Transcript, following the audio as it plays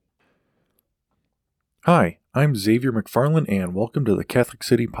Hi, I'm Xavier McFarland, and welcome to the Catholic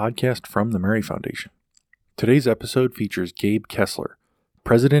City podcast from the Mary Foundation. Today's episode features Gabe Kessler,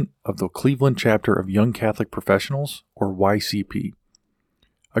 president of the Cleveland chapter of Young Catholic Professionals, or YCP.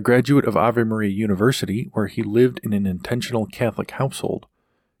 A graduate of Ave Maria University, where he lived in an intentional Catholic household,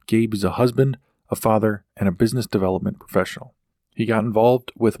 Gabe is a husband, a father, and a business development professional. He got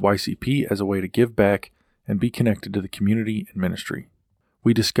involved with YCP as a way to give back and be connected to the community and ministry.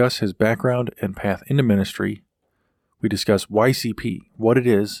 We discuss his background and path into ministry. We discuss YCP, what it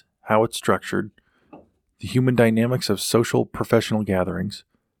is, how it's structured, the human dynamics of social professional gatherings,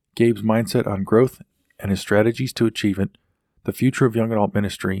 Gabe's mindset on growth and his strategies to achieve it, the future of young adult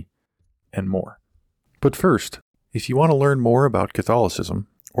ministry, and more. But first, if you want to learn more about Catholicism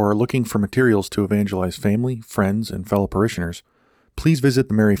or are looking for materials to evangelize family, friends, and fellow parishioners, please visit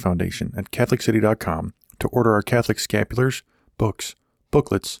the Mary Foundation at CatholicCity.com to order our Catholic scapulars, books,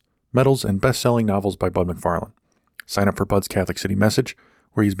 booklets, medals, and best-selling novels by Bud McFarland. Sign up for Bud's Catholic City Message,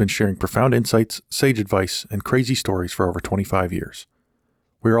 where he's been sharing profound insights, sage advice, and crazy stories for over 25 years.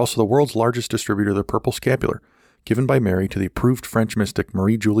 We are also the world's largest distributor of the Purple Scapular, given by Mary to the approved French mystic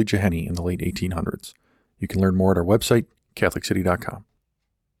Marie-Julie Jahenny in the late 1800s. You can learn more at our website, CatholicCity.com.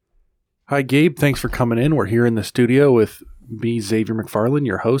 Hi, Gabe. Thanks for coming in. We're here in the studio with me, Xavier McFarland,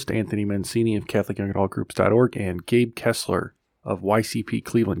 your host, Anthony Mancini of CatholicYoungAdultGroups.org, and Gabe Kessler of YCP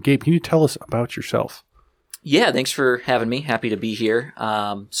Cleveland. Gabe, can you tell us about yourself? Yeah, thanks for having me. Happy to be here.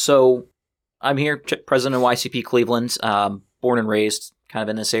 So I'm here, president of YCP Cleveland, born and raised kind of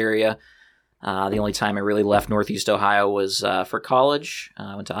in this area. The only time I really left Northeast Ohio was for college.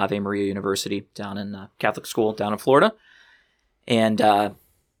 I went to Ave Maria University down in Catholic school down in Florida, and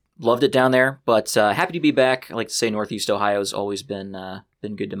loved it down there. But happy to be back. I like to say Northeast Ohio has always been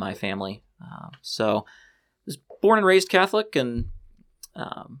good to my family. So I was born and raised Catholic, and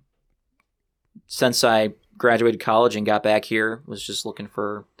since I graduated college and got back here, was just looking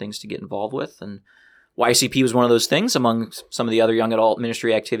for things to get involved with. And YCP was one of those things among some of the other young adult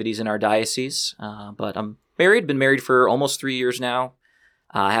ministry activities in our diocese. But I'm married, been married for almost 3 years now.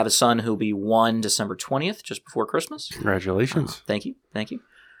 I have a son who'll be 1 December 20th, just before Christmas. Congratulations. Thank you.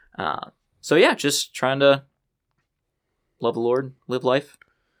 So yeah, just trying to love the Lord, live life,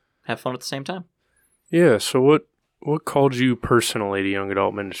 have fun at the same time. Yeah, so what called you personally to young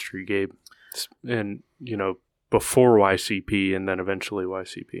adult ministry, Gabe? And, before YCP and then eventually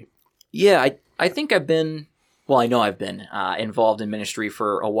YCP? Yeah, I think I've been involved in ministry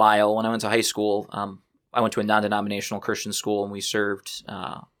for a while. When I went to high school, I went to a non-denominational Christian school, and we served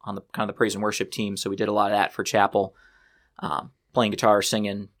on the kind of the praise and worship team. So we did a lot of that for chapel, playing guitar,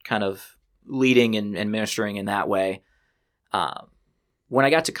 singing, kind of leading and ministering in that way. When I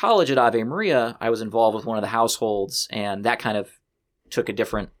got to college at Ave Maria, I was involved with one of the households, and that kind of took a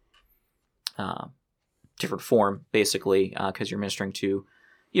different form, basically, because you're ministering to,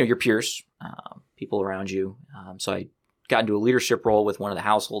 your peers, people around you. So I got into a leadership role with one of the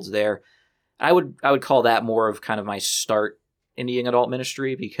households there. I would call that more of kind of my start into young adult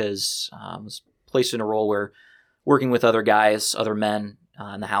ministry, because I was placed in a role where working with other guys, other men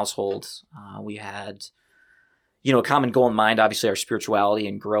in the household, we had a common goal in mind, obviously our spirituality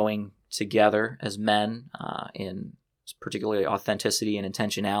and growing together as men in particularly authenticity and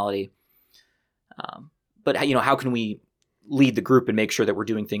intentionality. But how can we lead the group and make sure that we're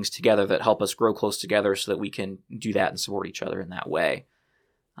doing things together that help us grow close together so that we can do that and support each other in that way?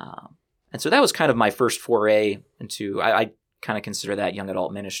 And so that was kind of my first foray into, I kind of consider that young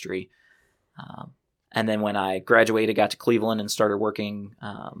adult ministry. And then when I graduated, got to Cleveland and started working,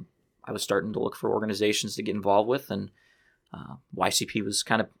 I was starting to look for organizations to get involved with, and YCP was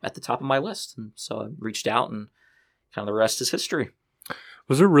kind of at the top of my list. And so I reached out, and kind of the rest is history.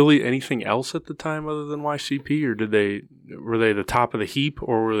 Was there really anything else at the time other than YCP, or were they the top of the heap,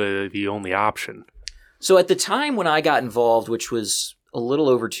 or were they the only option? So at the time when I got involved, which was a little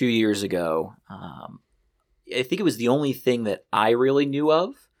over 2 years ago, I think it was the only thing that I really knew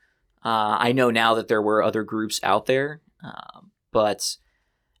of. I know now that there were other groups out there, but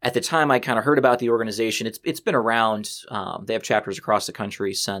at the time I kind of heard about the organization. It's been around. They have chapters across the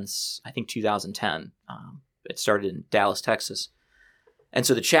country since, I think, 2010. It started in Dallas, Texas. And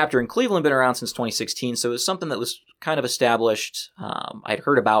so the chapter in Cleveland had been around since 2016, so it was something that was kind of established. I'd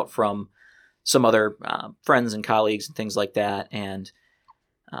heard about from some other friends and colleagues and things like that. And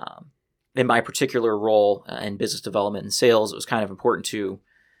in my particular role in business development and sales, it was kind of important to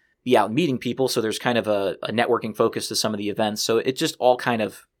be out meeting people. So there's kind of a networking focus to some of the events. So it just all kind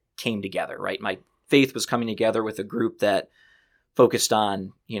of came together, right? My faith was coming together with a group that focused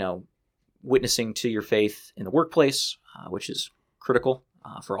on, witnessing to your faith in the workplace, which is critical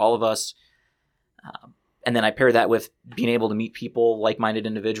for all of us. And then I pair that with being able to meet people, like-minded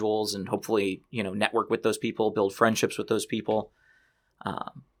individuals, and hopefully, network with those people, build friendships with those people.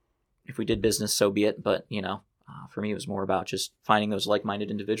 If we did business, so be it. But, for me, it was more about just finding those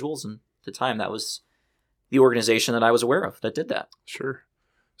like-minded individuals. And at the time, that was the organization that I was aware of that did that. Sure.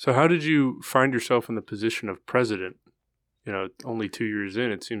 So how did you find yourself in the position of president? Only 2 years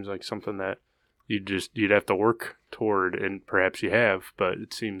in, it seems like something that you'd have to work toward, and perhaps you have, but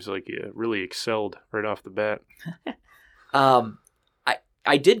it seems like you really excelled right off the bat.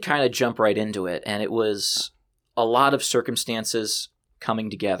 I did kind of jump right into it, and it was a lot of circumstances coming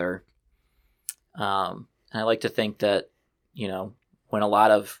together. And I like to think that, when a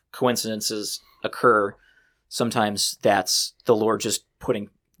lot of coincidences occur, sometimes that's the Lord just putting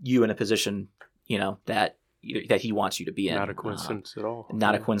you in a position, that he wants you to be in. Not a coincidence at all.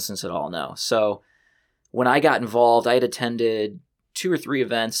 Not a coincidence at all, no. So when I got involved, I had attended 2 or 3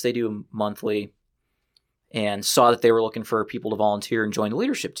 events. They do monthly, and saw that they were looking for people to volunteer and join the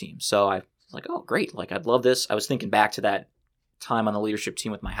leadership team. So I was like, oh, great. Like, I'd love this. I was thinking back to that time on the leadership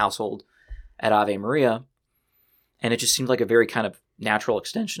team with my household at Ave Maria, and it just seemed like a very kind of natural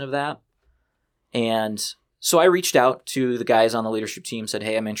extension of that. And so I reached out to the guys on the leadership team, said,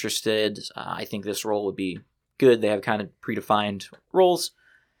 hey, I'm interested. I think this role would be good. They have kind of predefined roles.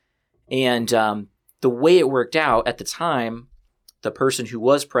 And the way it worked out at the time, the person who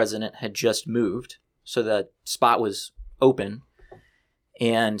was president had just moved, so the spot was open.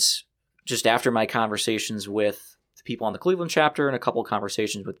 And just after my conversations with the people on the Cleveland chapter and a couple of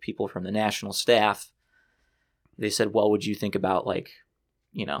conversations with people from the national staff, they said, well, would you think about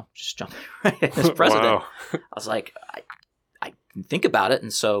just jumping right in as president? Wow. I was like, I can think about it.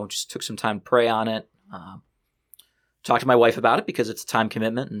 And so just took some time to pray on it. Talked to my wife about it because it's a time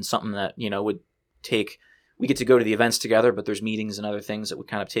commitment and something that, would take, we get to go to the events together, but there's meetings and other things that would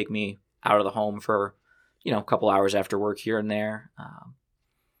kind of take me out of the home for, a couple hours after work here and there.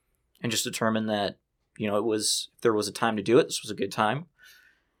 And just determined that, if there was a time to do it, this was a good time.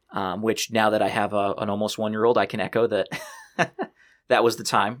 Which now that I have an almost 1-year-old, I can echo that that was the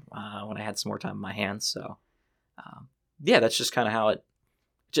time when I had some more time in my hands. So, that's just kind of how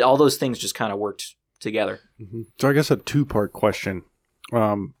all those things just kind of worked together. Mm-hmm. So I guess a 2-part question.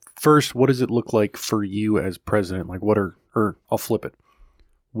 First, what does it look like for you as president? Like or I'll flip it.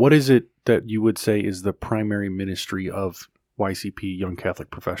 What is it that you would say is the primary ministry of YCP, Young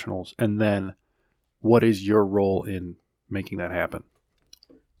Catholic Professionals? And then what is your role in making that happen?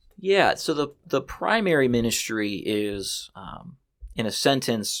 Yeah, so the primary ministry is, in a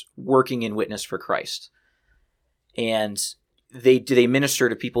sentence, working in witness for Christ. And they minister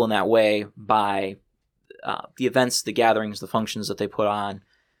to people in that way by the events, the gatherings, the functions that they put on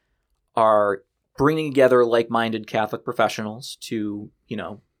are bringing together like-minded Catholic professionals to,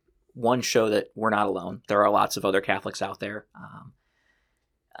 one, show that we're not alone. There are lots of other Catholics out there.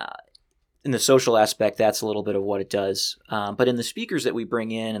 In the social aspect, that's a little bit of what it does. But in the speakers that we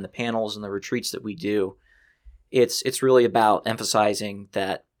bring in and the panels and the retreats that we do, it's really about emphasizing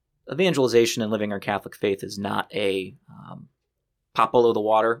that evangelization and living our Catholic faith is not a pop below the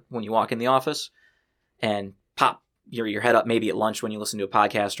water when you walk in the office and pop your head up maybe at lunch when you listen to a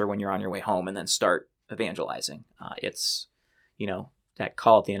podcast or when you're on your way home and then start evangelizing. It's, that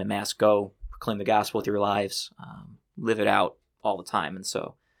call at the end of Mass, go proclaim the gospel with your lives, live it out all the time. And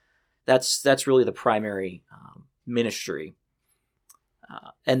so that's really the primary ministry.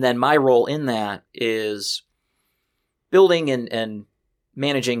 And then my role in that is building and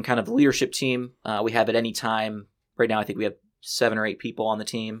managing kind of the leadership team. We have at any time, right now I think we have 7 or 8 people on the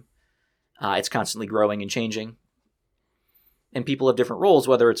team. It's constantly growing and changing. And people have different roles,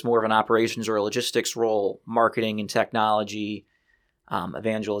 whether it's more of an operations or a logistics role, marketing and technology,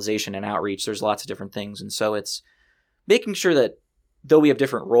 evangelization and outreach. There's lots of different things. And so it's making sure that though we have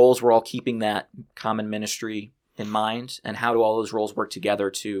different roles, we're all keeping that common ministry in mind. And how do all those roles work together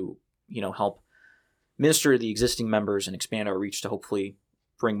to, help minister to the existing members and expand our reach to hopefully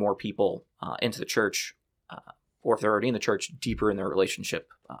bring more people into the church, or if they're already in the church, deeper in their relationship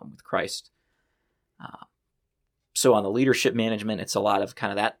with Christ. So on the leadership management, it's a lot of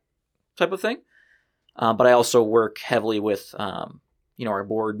kind of that type of thing. But I also work heavily with, our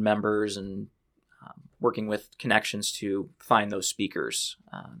board members and working with connections to find those speakers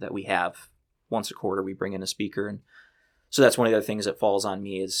that we have. Once a quarter, we bring in a speaker. And so that's one of the other things that falls on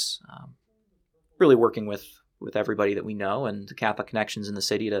me is really working with everybody that we know and the Catholic connections in the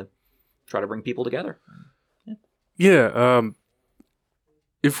city to try to bring people together. Yeah.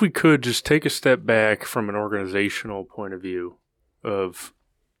 If we could just take a step back from an organizational point of view of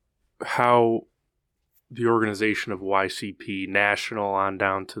how the organization of YCP, national on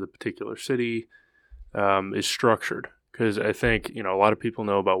down to the particular city, is structured. Because I think, a lot of people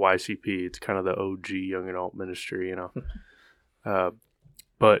know about YCP. It's kind of the OG young adult ministry,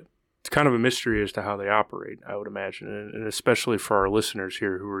 but it's kind of a mystery as to how they operate, I would imagine, and especially for our listeners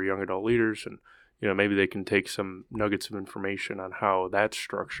here who are young adult leaders, and maybe they can take some nuggets of information on how that's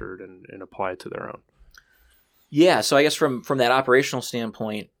structured and apply it to their own. Yeah, so I guess from that operational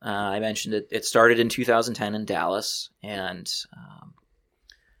standpoint, I mentioned it started in 2010 in Dallas, and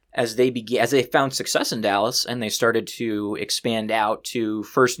as they found success in Dallas, and they started to expand out to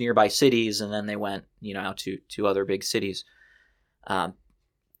first nearby cities, and then they went out to other big cities.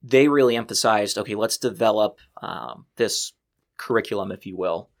 They really emphasized, okay, let's develop this curriculum, if you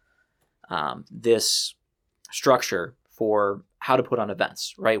will, this structure for how to put on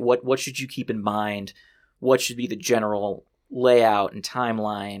events, right? What should you keep in mind? What should be the general layout and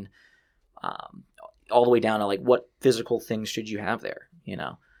timeline, all the way down to like what physical things should you have there,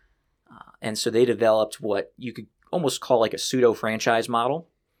 and so they developed what you could almost call like a pseudo franchise model,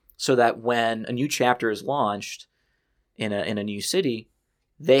 so that when a new chapter is launched in a new city,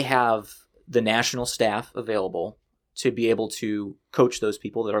 they have the national staff available to be able to coach those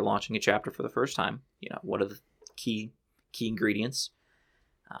people that are launching a chapter for the first time. What are the key ingredients?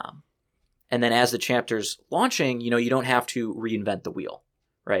 And then as the chapter's launching, you don't have to reinvent the wheel,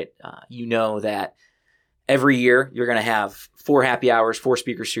 right? That every year you're going to have 4 happy hours, 4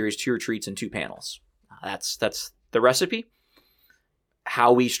 speaker series, 2 retreats, and 2 panels. That's the recipe.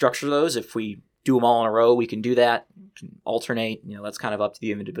 How we structure those, if we do them all in a row, we can do that. We can alternate. That's kind of up to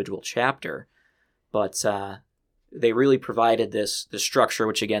the individual chapter. But they really provided this structure,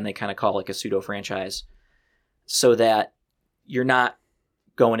 which again they kind of call like a pseudo franchise, so that you're not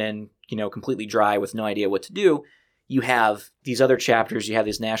going in, completely dry with no idea what to do. You have these other chapters, you have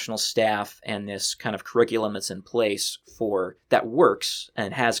this national staff and this kind of curriculum that's in place that works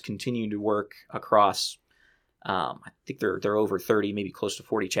and has continued to work across. I think they're over 30, maybe close to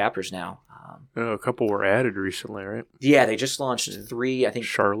 40 chapters now. A couple were added recently, right? Yeah, they just launched 3. I think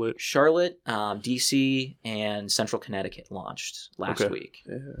Charlotte, DC, and Central Connecticut launched last week.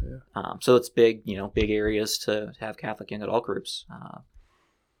 Yeah. So it's big, big areas to have Catholic young adult groups.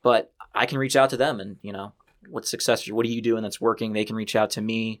 But I can reach out to them and, what success, what are you doing that's working? They can reach out to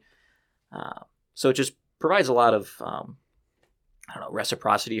me. So it just provides a lot of,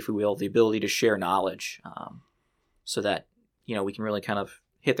 reciprocity, if we will, the ability to share knowledge, so that, we can really kind of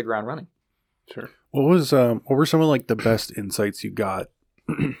hit the ground running. Sure. What were some of like the best insights you got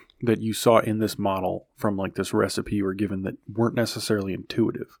that you saw in this model from like this recipe you were given that weren't necessarily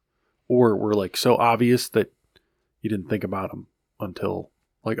intuitive, or were like so obvious that you didn't think about them until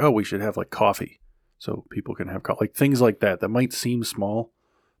like, oh, we should have like coffee so people can have coffee, like things like that might seem small,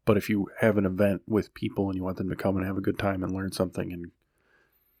 but if you have an event with people and you want them to come and have a good time and learn something, and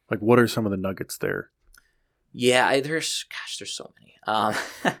like, what are some of the nuggets there? Yeah, there's so many.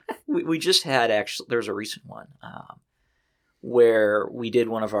 We just had there's a recent one where we did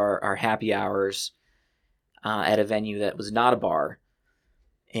one of our happy hours at a venue that was not a bar,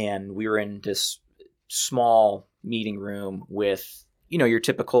 and we were in this small meeting room with, your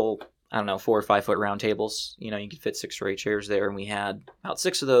typical, 4 or 5 foot round tables. You could fit 6 or 8 chairs there, and we had about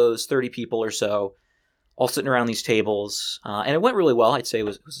 6 of those, 30 people or so, all sitting around these tables, and it went really well. I'd say it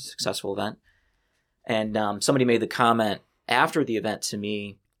was a successful event. And somebody made the comment after the event to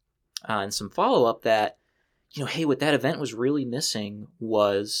me, and some follow-up, that, hey, what that event was really missing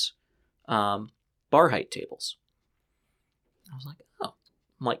was bar height tables. I was like, oh.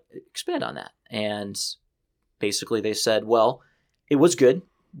 I'm like, expand on that. And basically they said, well, it was good.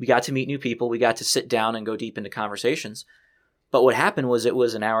 We got to meet new people. We got to sit down and go deep into conversations. But what happened was it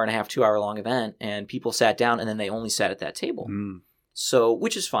was an hour and a half, 2 hour long event, and people sat down and then they only sat at that table. So,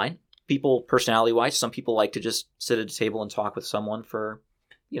 which is fine. People, personality-wise, some people like to just sit at a table and talk with someone for,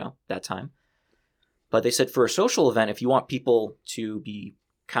 that time. But they said for a social event, if you want people to be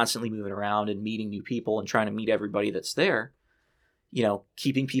constantly moving around and meeting new people and trying to meet everybody that's there,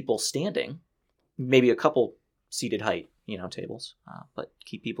 keeping people standing, maybe a couple seated height, tables, but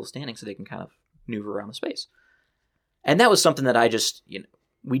keep people standing so they can kind of maneuver around the space. And that was something that I just,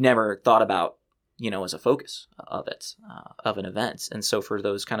 we never thought about, as a focus of it, of an event. And so for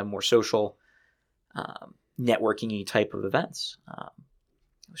those kind of more social, networking-y type of events,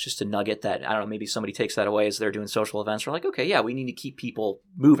 it was just a nugget that, I don't know, maybe somebody takes that away as they're doing social events. We're like, okay, yeah, we need to keep people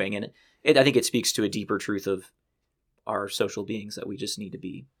moving. And I think it speaks to a deeper truth of our social beings, that we just need to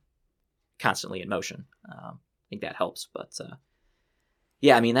be constantly in motion. I think that helps. But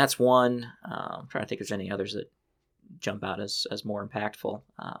yeah, that's one. I'm trying to think if there's any others that jump out as more impactful.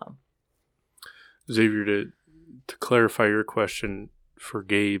 Xavier, to clarify your question for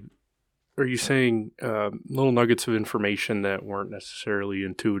Gabe, are you saying little nuggets of information that weren't necessarily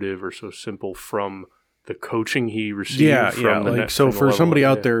intuitive or so simple from the coaching he received? From the so for level somebody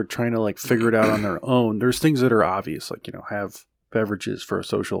out yeah. there trying to like figure it out on their own, there's things that are obvious, like, have beverages for a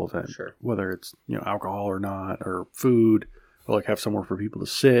social event, Sure. whether it's, alcohol or not, or food, or like have somewhere for people to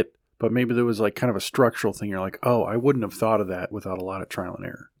sit. But maybe there was like kind of a structural thing. You're like, oh, I wouldn't have thought of that without a lot of trial and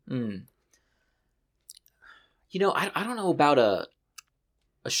error. Mm. I don't know about well,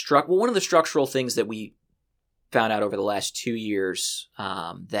 one of the structural things that we found out over the last 2 years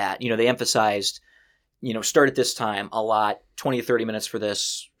that, they emphasized, start at this time, a lot, 20 to 30 minutes for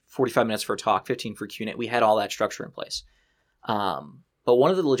this, 45 minutes for a talk, 15 for Q&A. We had all that structure in place. But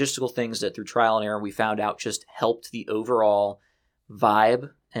one of the logistical things that through trial and error we found out just helped the overall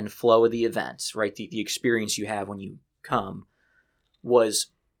vibe and flow of the event, right? The experience you have when you come was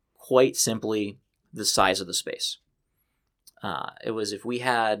quite simply the size of the space. It was if we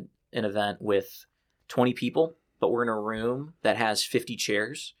had an event with 20 people, but we're in a room that has 50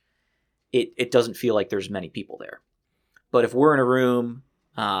 chairs, it doesn't feel like there's many people there. But if we're in a room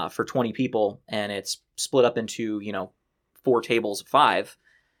for 20 people and it's split up into, 4 tables of 5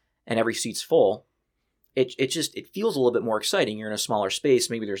 and every seat's full, it feels a little bit more exciting. You're in a smaller space.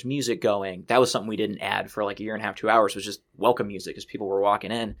 Maybe there's music going. That was something we didn't add for like a year and a half, 2 hours, was just welcome music as people were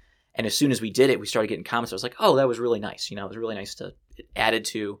walking in. And as soon as we did it, we started getting comments. I was like, oh, that was really nice. It was really nice it added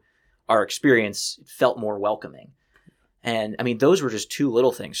to our experience. It felt more welcoming. And I mean, those were just 2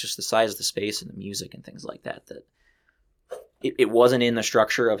 little things, just the size of the space and the music and things like that, that it wasn't in the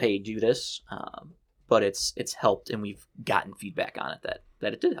structure of, hey, do this. But it's helped, and we've gotten feedback on it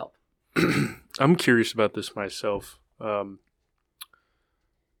that it did help. I'm curious about this myself.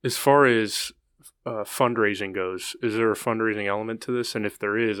 As far as fundraising goes, is there a fundraising element to this? And if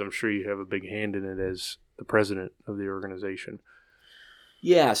there is, I'm sure you have a big hand in it as the president of the organization.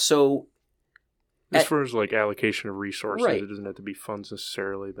 Yeah, so as far as like allocation of resources, right. It doesn't have to be funds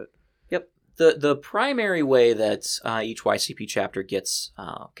necessarily, but yep. The primary way that each YCP chapter gets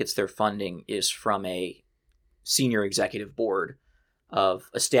their funding is from a senior executive board of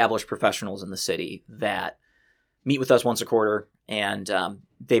established professionals in the city that meet with us once a quarter, and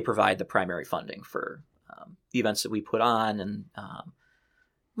they provide the primary funding for the events that we put on. And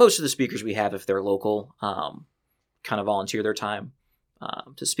most of the speakers we have, if they're local, kind of volunteer their time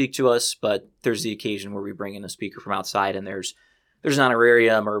to speak to us. But there's the occasion where we bring in a speaker from outside, and there's an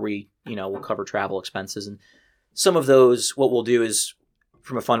honorarium, or we'll cover travel expenses. And some of those, what we'll do is,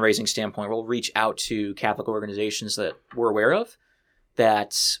 from a fundraising standpoint, we'll reach out to Catholic organizations that we're aware of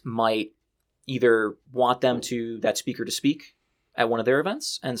that might either want that speaker to speak at one of their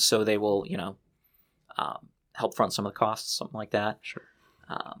events, and so they will, help front some of the costs, something like that. Sure.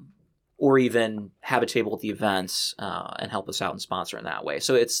 Or even have a table at the events and help us out and sponsor in that way.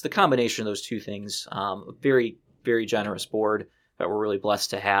 So it's the combination of those 2 things. A very, very generous board that we're really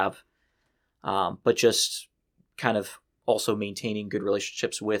blessed to have, but just kind of also maintaining good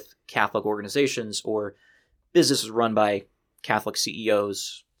relationships with Catholic organizations or businesses run by Catholic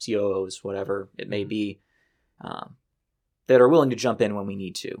CEOs, COOs, whatever it may be, that are willing to jump in when we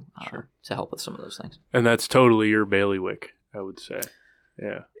need to help with some of those things. And that's totally your bailiwick, I would say.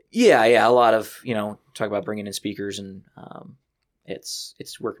 Yeah. Yeah. A lot of, talk about bringing in speakers, and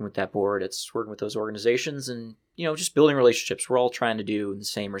it's working with that board. It's working with those organizations, and, just building relationships. We're all trying to do the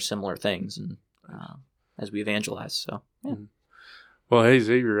same or similar things, and as we evangelize. So, yeah. Well, hey,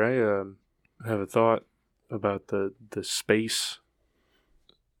 Xavier, I have a thought about the space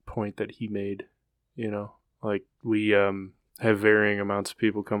point that he made. Like we have varying amounts of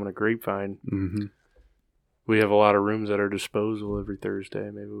people coming to Grapevine. Mm-hmm. We have a lot of rooms at our disposal every Thursday.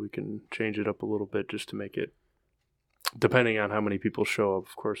 Maybe we can change it up a little bit just to make it, depending on how many people show up.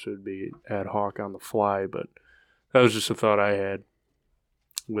 Of course, it would be ad hoc on the fly, but that was just a thought I had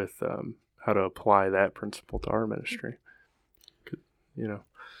with how to apply that principle to our ministry.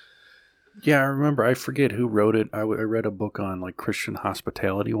 Yeah, I remember. I forget who wrote it. I read a book on like Christian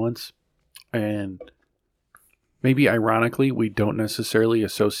hospitality once, and maybe ironically, we don't necessarily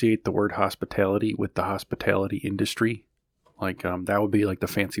associate the word hospitality with the hospitality industry. Like that would be like the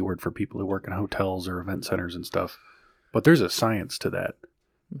fancy word for people who work in hotels or event centers and stuff. But there's a science to that,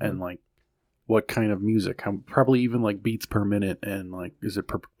 and like what kind of music, probably even like beats per minute, and like is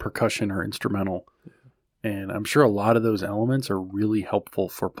it percussion or instrumental? And I'm sure a lot of those elements are really helpful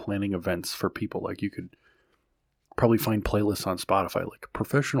for planning events for people. Like you could probably find playlists on Spotify, like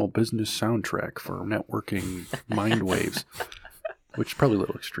professional business soundtrack for networking mind waves, which is probably a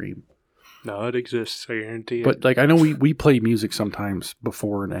little extreme. No, it exists, I guarantee it. But like I know we play music sometimes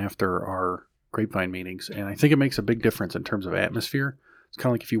before and after our Grapevine meetings, and I think it makes a big difference in terms of atmosphere. It's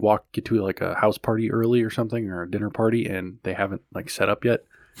kind of like if you get to like a house party early or something, or a dinner party, and they haven't like set up yet,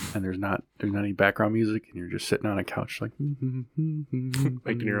 and there's not any background music, and you're just sitting on a couch like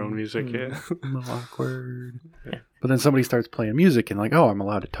making your own music. Yeah, a little awkward. Yeah. But then somebody starts playing music, and like, oh, I'm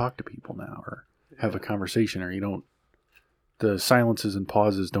allowed to talk to people now, or have a conversation, or you don't. The silences and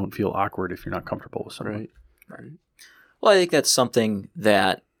pauses don't feel awkward if you're not comfortable with someone. Right. Well, I think that's something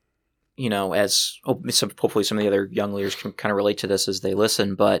that, as hopefully some of the other young leaders can kind of relate to this as they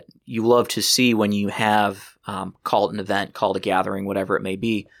listen, but you love to see when you have called an event, called a gathering, whatever it may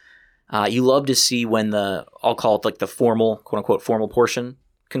be. You love to see when I'll call it like the formal, quote unquote, formal portion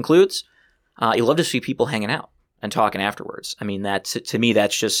concludes. You love to see people hanging out and talking afterwards. I mean, to me,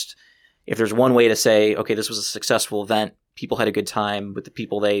 that's just, if there's one way to say, okay, this was a successful event, people had a good time with the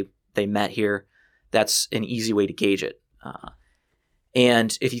people they met here, that's an easy way to gauge it.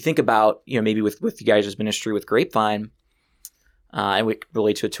 And if you think about, maybe with you guys' ministry with Grapevine, and we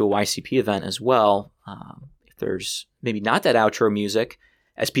relate to it to a YCP event as well, if there's maybe not that outro music,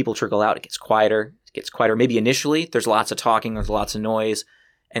 as people trickle out, it gets quieter. Maybe initially there's lots of talking, there's lots of noise,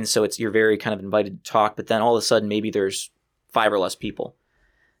 and so you're very kind of invited to talk, but then all of a sudden maybe there's 5 or less people,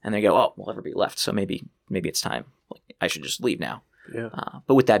 and they go, oh, well, everybody left, so maybe it's time. Like, I should just leave now. Yeah.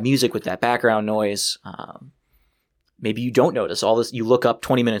 But with that music, with that background noise, maybe you don't notice all this. You look up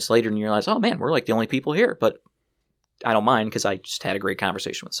 20 minutes later and you realize, oh man, we're like the only people here. But I don't mind because I just had a great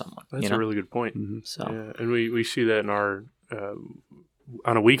conversation with someone. That's a really good point. Mm-hmm. So, yeah. And we see that in our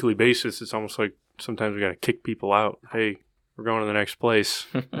on a weekly basis. It's almost like sometimes we got to kick people out. Hey, we're going to the next place,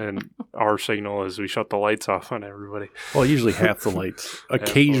 and our signal is we shut the lights off on everybody. Well, usually half the lights.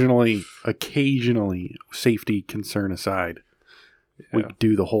 Occasionally, safety concern aside. We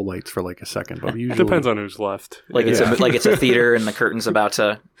do the whole lights for like a second, but usually it depends on who's left. Like it's a theater and the curtain's about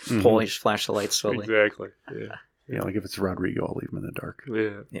to pull. You just flash the lights slowly. Exactly. Yeah. Like if it's Rodrigo, I'll leave him in the dark.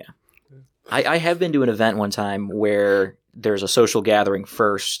 Yeah. I have been to an event one time where there's a social gathering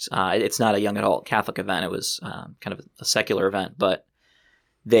first. It's not a young adult Catholic event. It was kind of a secular event, but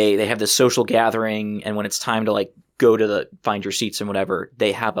they have this social gathering, and when it's time to like go to find your seats and whatever,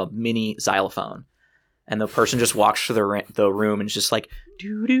 they have a mini xylophone. And the person just walks to the room and is just like,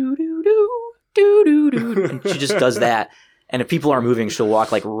 do do do do do do do, and she just does that. And if people aren't moving, she'll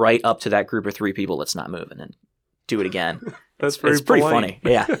walk like right up to that group of 3 people that's not moving and do it again. It's pretty funny.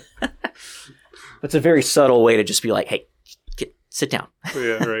 Yeah, it's a very subtle way to just be like, hey, sit down.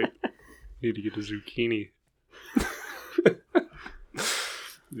 Yeah, right. Need to get a zucchini.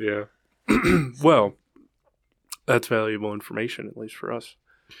 Yeah. Well, that's valuable information, at least for us.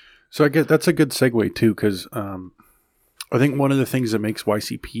 So I guess that's a good segue too, because I think one of the things that makes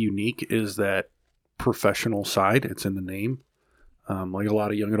YCP unique is that professional side. It's in the name. Like a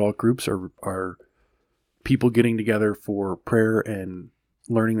lot of young adult groups are people getting together for prayer and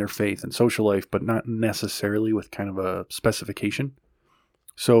learning their faith and social life, but not necessarily with kind of a specification.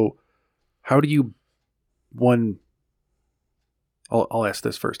 So how do you, I'll ask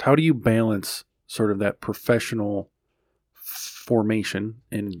this first. How do you balance sort of that professional formation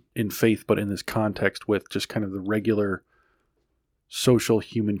in faith, but in this context with just kind of the regular social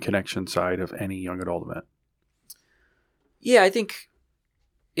human connection side of any young adult event? Yeah, I think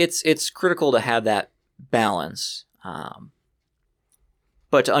it's critical to have that balance,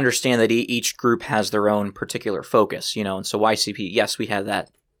 but to understand that each group has their own particular focus, and so YCP, yes, we have that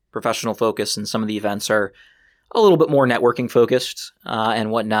professional focus, and some of the events are a little bit more networking focused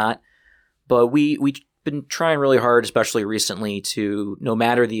and whatnot, but we been trying really hard, especially recently, to, no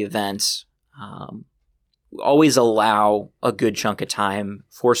matter the event, always allow a good chunk of time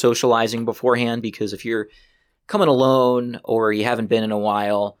for socializing beforehand, because if you're coming alone or you haven't been in a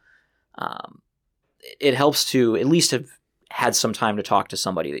while, it helps to at least have had some time to talk to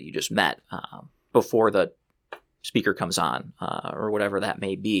somebody that you just met before the speaker comes on or whatever that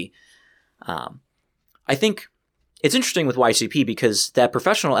may be. I think it's interesting with YCP because that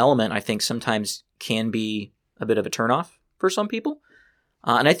professional element, I think, sometimes can be a bit of a turnoff for some people.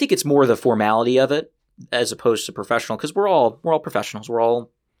 And I think it's more the formality of it as opposed to professional, because we're all professionals. We're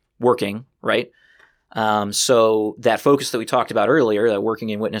all working, right? So that focus that we talked about earlier, that working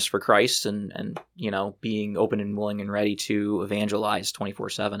in witness for Christ and being open and willing and ready to evangelize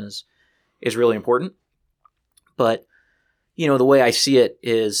 24/7 is really important. But, the way I see it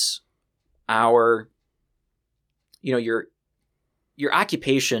is your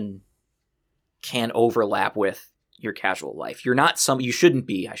occupation can overlap with your casual life. You shouldn't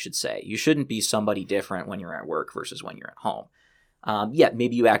be somebody different when you're at work versus when you're at home.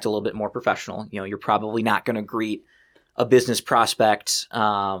 Maybe you act a little bit more professional. You're probably not going to greet a business prospect,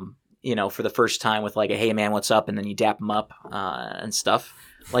 for the first time with like a, hey man, what's up? And then you dap them up and stuff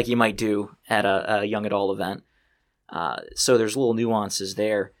like you might do at a young adult event. So there's little nuances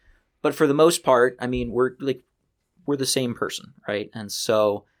there. But for the most part, I mean, we're the same person, right? And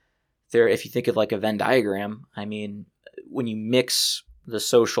so if you think of like a Venn diagram, I mean, when you mix the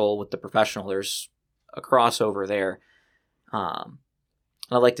social with the professional, there's a crossover there.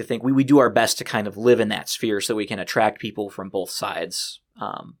 I like to think we do our best to kind of live in that sphere so we can attract people from both sides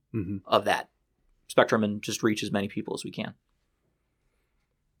of that spectrum and just reach as many people as we can.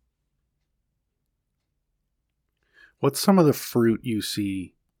 What's some of the fruit you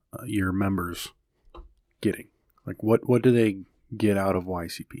see your members getting? Like what do they get out of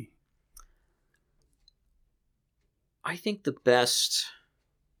YCP? I think the best,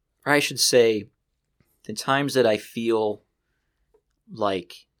 or I should say, the times that I feel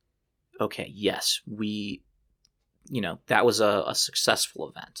like, okay, yes, that was a successful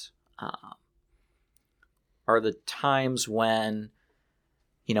event, are the times when,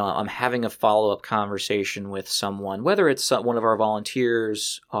 I'm having a follow-up conversation with someone, whether it's one of our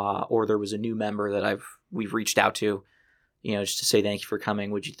volunteers or there was a new member that we've reached out to, just to say thank you for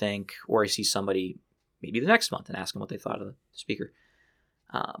coming, what'd you think? Or I see somebody maybe the next month and ask them what they thought of the speaker.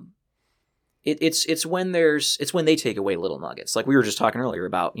 It's when they take away little nuggets. Like we were just talking earlier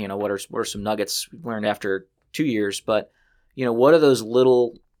about, what are some nuggets we've learned after 2 years, but what are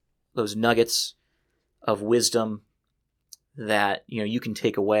those nuggets of wisdom that, you can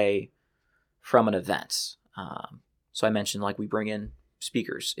take away from an event. So I mentioned like we bring in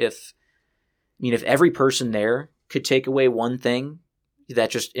speakers. If every person there could take away one thing that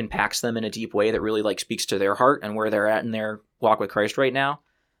just impacts them in a deep way that really like speaks to their heart and where they're at in their walk with Christ right now,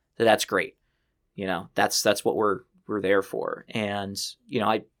 that's great. That's what we're there for. And,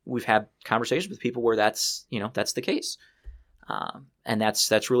 we've had conversations with people where that's the case. And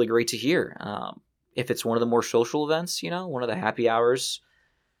that's really great to hear. If it's one of the more social events, one of the happy hours,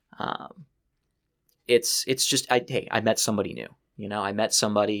 it's just, I met somebody new, I met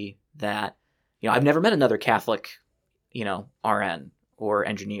somebody that, I've never met another Catholic, RN or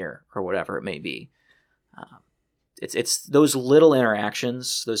engineer or whatever it may be. It's those little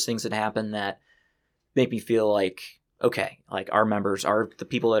interactions, those things that happen that make me feel like, okay, like our members are the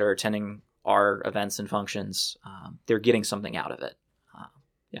people that are attending our events and functions. They're getting something out of it.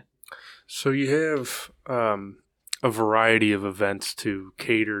 Yeah. So you have a variety of events to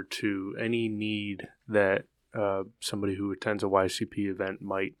cater to any need that somebody who attends a YCP event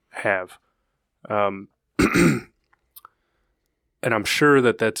might have. And I'm sure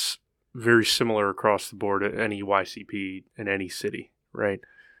that that's very similar across the board at any YCP in any city, right?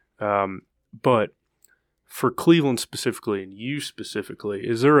 But for Cleveland specifically, and you specifically,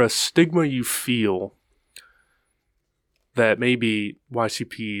 is there a stigma you feel that maybe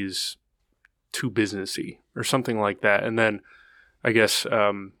YCP is too businessy or something like that? And then I guess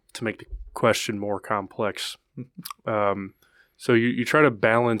to make the question more complex, so you try to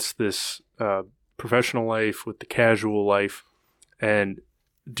balance this professional life with the casual life. And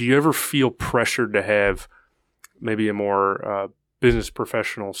do you ever feel pressured to have maybe a more business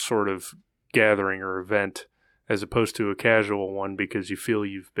professional sort of gathering or event as opposed to a casual one because you feel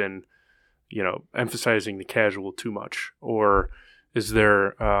you've been, emphasizing the casual too much? Or is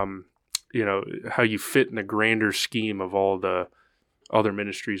there, how you fit in the grander scheme of all the other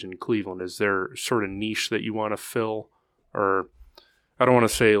ministries in Cleveland? Is there sort of niche that you want to fill? Or I don't want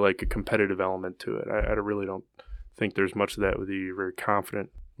to say like a competitive element to it. I really don't think there's much of that with you. You're very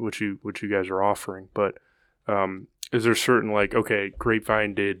confident what you guys are offering, but is there certain like, okay,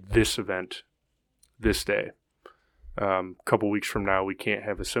 Grapevine did this event this day, couple weeks from now we can't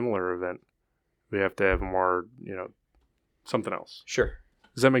have a similar event, we have to have more something else? Sure.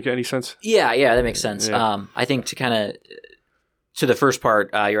 Does that make any sense? Yeah, that makes sense. Yeah. I think to the first part,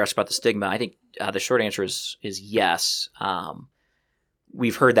 you're asked about the stigma. I think the short answer is yes.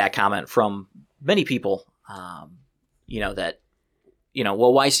 We've heard that comment from many people. That,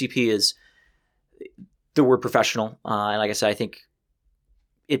 YCP is the word professional. And like I said, I think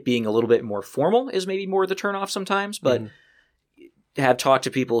it being a little bit more formal is maybe more the turnoff sometimes, but have talked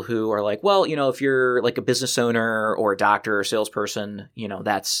to people who are like, well, if you're like a business owner or a doctor or salesperson,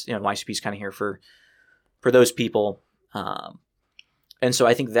 that's, YCP is kind of here for those people. And so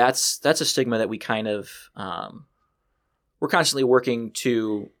I think that's a stigma that we kind of, we're constantly working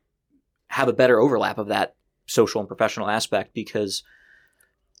to have a better overlap of that social and professional aspect, because,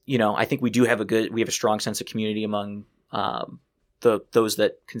 I think we have a strong sense of community among those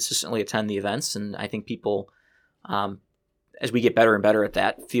that consistently attend the events. And I think people, as we get better and better at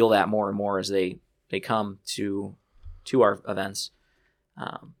that, feel that more and more as they come to our events.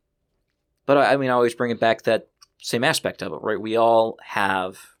 But I mean, I always bring it back to that same aspect of it, right? We all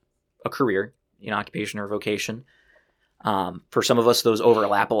have a career, occupation or vocation. For some of us, those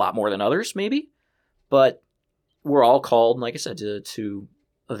overlap a lot more than others, maybe. But we're all called, like I said, to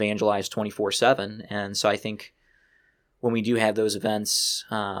evangelize 24/7. And so I think when we do have those events,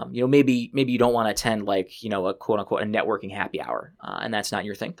 maybe you don't want to attend a quote unquote a networking happy hour, and that's not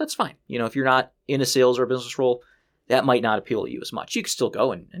your thing. That's fine. If you're not in a sales or business role, that might not appeal to you as much. You can still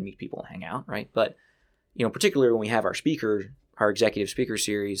go and meet people and hang out, right? But particularly when we have our executive speaker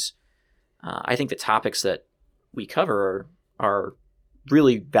series, I think the topics that we cover are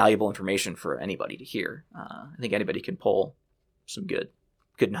really valuable information for anybody to hear. I think anybody can pull some good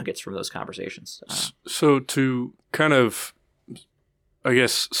nuggets from those conversations. So to kind of, I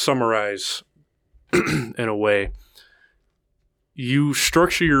guess, summarize in a way, you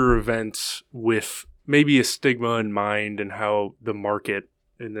structure your events with maybe a stigma in mind and how the market,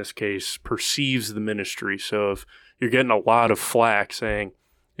 in this case, perceives the ministry. So if you're getting a lot of flack saying,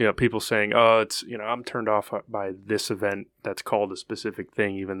 people saying, oh, it's, I'm turned off by this event that's called a specific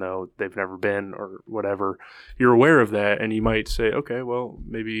thing, even though they've never been or whatever. You're aware of that, and you might say, okay, well,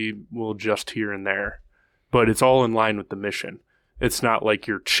 maybe we'll adjust here and there. But it's all in line with the mission. It's not like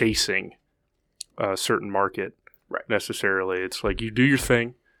you're chasing a certain market necessarily. It's like you do your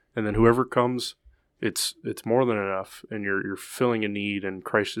thing, and then whoever comes, it's more than enough, and you're filling a need, and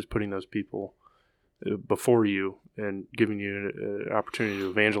Christ is putting those people before you and giving you an opportunity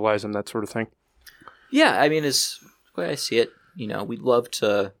to evangelize them, that sort of thing. Yeah, I mean, it's the way I see it. We'd love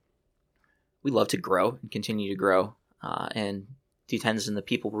to grow and continue to grow, and depends on the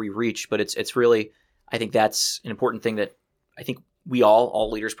people we reach. But it's really, I think that's an important thing that I think we all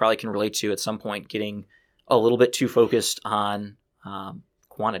leaders probably can relate to at some point, getting a little bit too focused on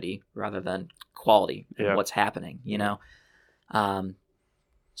quantity rather than quality and what's happening.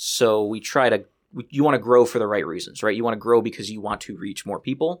 So we try to. You want to grow for the right reasons, right? You want to grow because you want to reach more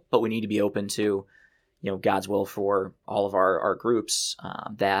people, but we need to be open to, God's will for all of our groups,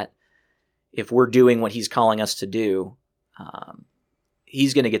 that if we're doing what he's calling us to do,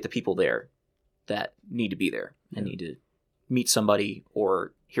 he's going to get the people there that need to be there and need to meet somebody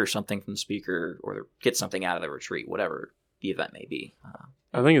or hear something from the speaker or get something out of the retreat, whatever the event may be.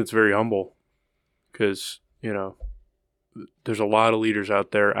 I think it's very humble because, there's a lot of leaders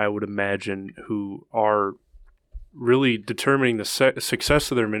out there, I would imagine, who are really determining the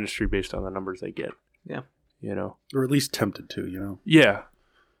success of their ministry based on the numbers they get. Yeah. Or at least tempted to, Yeah.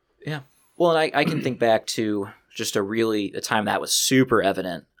 Yeah. Well, and I can think back to just a time that was super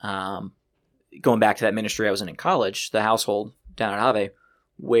evident. Going back to that ministry I was in college, the household down at Ave,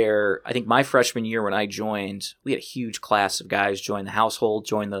 where I think my freshman year when I joined, we had a huge class of guys join the household,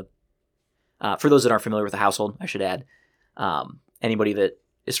 for those that aren't familiar with the household, I should add, anybody that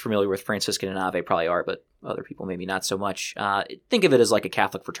is familiar with Franciscan and Ave probably are, but other people maybe not so much. Think of it as like a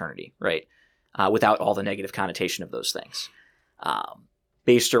Catholic fraternity, right? Without all the negative connotation of those things.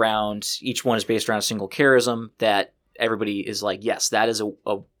 Each one is based around a single charism that everybody is like, yes, that is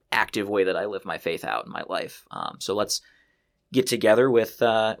a active way that I live my faith out in my life. So let's get together with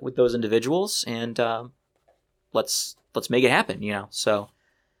those individuals and let's make it happen, So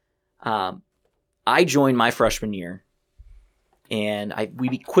I joined my freshman year. And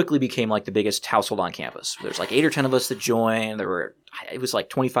we quickly became like the biggest household on campus. There's like 8 or 10 of us that joined. It was like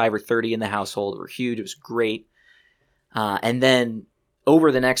 25 or 30 in the household. We were huge. It was great. And then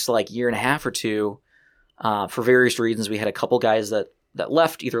over the next year and a half or two, for various reasons, we had a couple guys that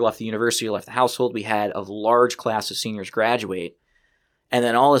either left the university or left the household. We had a large class of seniors graduate. And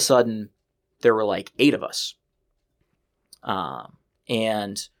then all of a sudden, there were 8 of us.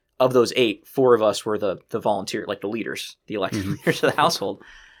 And of those 8, 4 of us were the volunteer, the leaders, the elected leaders of the household.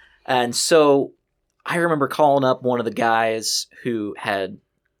 And so I remember calling up one of the guys who had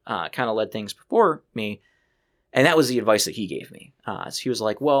kind of led things before me, and that was the advice that he gave me. So he was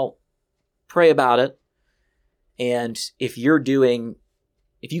like, well, pray about it. And if you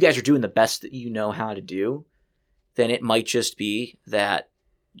guys are doing the best that you know how to do, then it might just be that,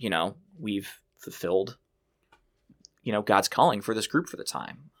 we've fulfilled God's calling for this group for the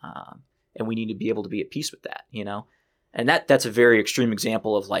time. And we need to be able to be at peace with that, and that's a very extreme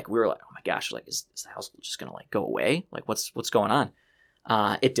example of we were like, oh my gosh, is the household just going to go away? What's going on?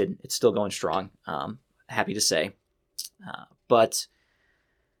 It didn't. It's still going strong. Happy to say. But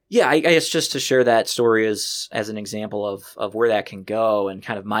yeah, I guess just to share that story as an example of where that can go and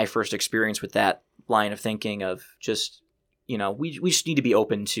kind of my first experience with that line of thinking of just, we just need to be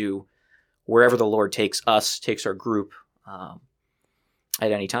open to wherever the Lord takes our group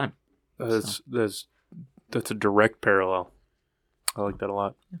at any time. That's a direct parallel. I like that a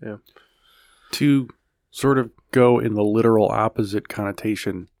lot. Yeah. To sort of go in the literal opposite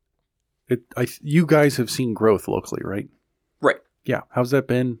connotation, you guys have seen growth locally, right? Right. Yeah. How's that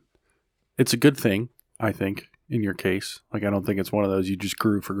been? It's a good thing, I think, in your case. Like, I don't think it's one of those you just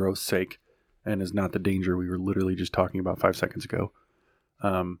grew for growth's sake and is not the danger we were literally just talking about 5 seconds ago.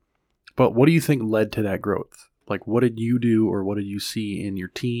 But what do you think led to that growth? Like, what did you do or what did you see in your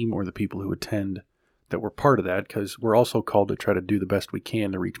team or the people who attend that were part of that? Because we're also called to try to do the best we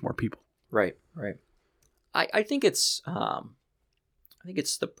can to reach more people. Right. I think it's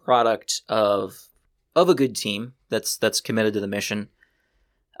the product of a good team that's committed to the mission,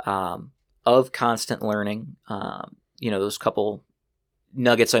 of constant learning. Those couple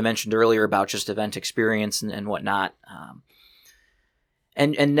nuggets I mentioned earlier about just event experience and whatnot,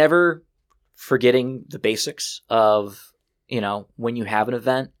 and never forgetting the basics of, when you have an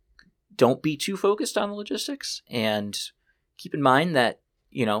event, don't be too focused on the logistics, and keep in mind that,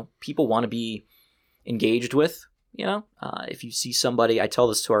 people want to be engaged with, if you see somebody, I tell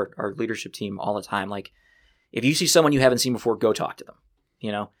this to our leadership team all the time, like, if you see someone you haven't seen before, go talk to them,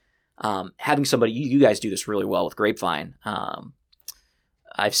 having somebody, you guys do this really well with Grapevine.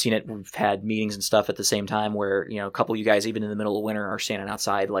 I've seen it. We've had meetings and stuff at the same time where, a couple of you guys, even in the middle of winter, are standing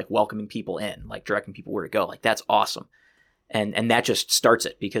outside, like welcoming people in, like directing people where to go. Like, that's awesome. And that just starts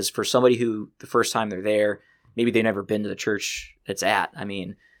it, because for somebody who the first time they're there, maybe they've never been to the church it's at. I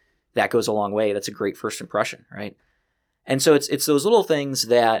mean, that goes a long way. That's a great first impression, right? And so it's those little things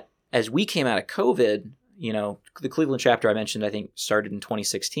that, as we came out of COVID, the Cleveland chapter I mentioned, I think started in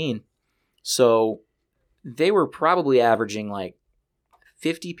 2016. So they were probably averaging like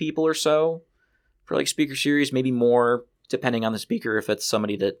 50 people or so for like speaker series, maybe more, depending on the speaker. If it's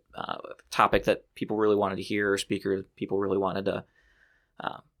somebody that topic that people really wanted to hear, or speaker that people really wanted to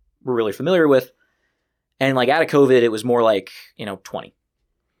were really familiar with. And like out of COVID, it was more like 20.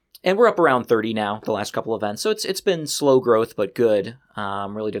 And we're up around 30 now, the last couple of events. So it's been slow growth, but good.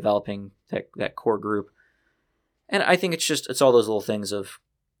 Really developing that core group. And I think it's all those little things of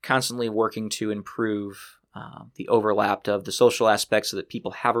constantly working to improve the overlap of the social aspects so that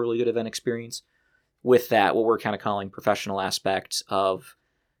people have a really good event experience with that, what we're kind of calling professional aspects of,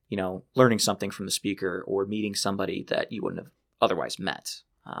 learning something from the speaker or meeting somebody that you wouldn't have otherwise met.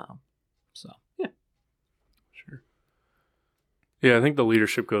 Yeah. Sure. Yeah, I think the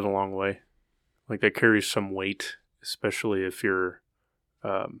leadership goes a long way. Like, that carries some weight, especially if you're,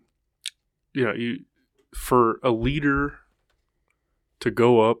 for a leader to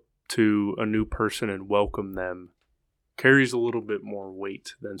go up to a new person and welcome them carries a little bit more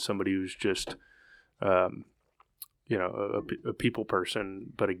weight than somebody who's just, a people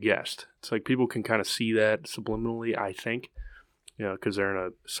person, but a guest. It's like people can kind of see that subliminally, I think, because they're in a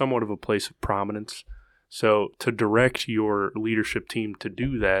somewhat of a place of prominence. So to direct your leadership team to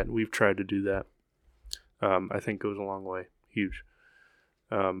do that, we've tried to do that, I think goes a long way. Huge.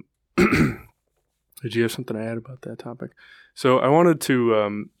 Did you have something to add about that topic? So I wanted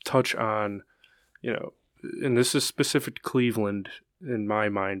to touch on, and this is specific to Cleveland in my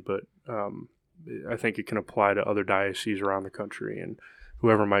mind, but I think it can apply to other dioceses around the country, and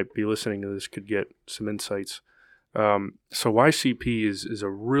whoever might be listening to this could get some insights. So YCP is a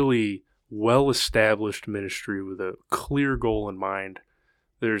really well-established ministry with a clear goal in mind.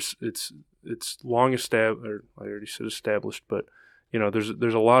 It's long established, or I already said established, but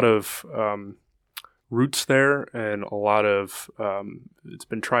there's a lot of roots there, and a lot of it's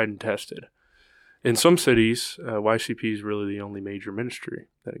been tried and tested. In some cities, YCP is really the only major ministry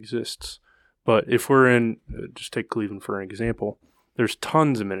that exists. But if we're in, just take Cleveland for an example, there's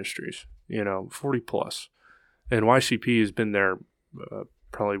tons of ministries, 40 plus, and YCP has been there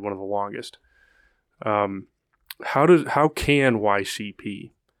probably one of the longest. How can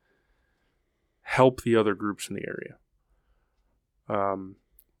YCP help the other groups in the area?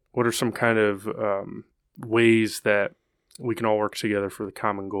 What are some kind of ways that we can all work together for the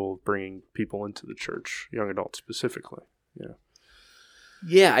common goal of bringing people into the church, young adults specifically?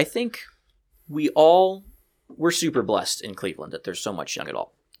 Yeah, I think we're super blessed in Cleveland that there's so much young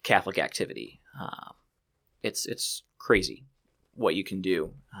adult Catholic activity. It's crazy what you can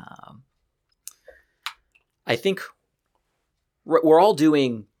do. I think we're all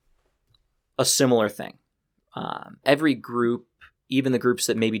doing a similar thing. Every group, even the groups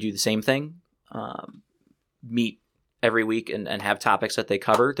that maybe do the same thing, meet every week and have topics that they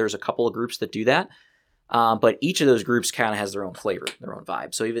cover. There's a couple of groups that do that. But each of those groups kind of has their own flavor, their own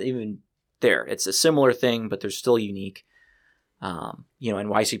vibe. So even there, it's a similar thing, but they're still unique. And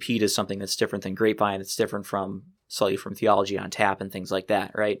YCP does something that's different than Grapevine. That's different from slightly from Theology on Tap and things like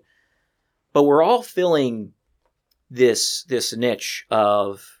that, right? But we're all filling this niche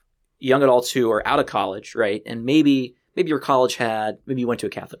of, young adults who are out of college, right? And maybe your college maybe you went to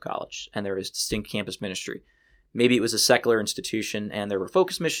a Catholic college and there was distinct campus ministry. Maybe it was a secular institution and there were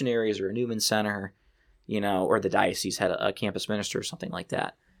focus missionaries or a Newman Center, or the diocese had a campus minister or something like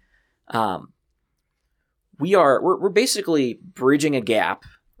that. We're basically bridging a gap,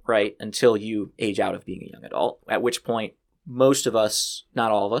 right, until you age out of being a young adult, at which point most of us,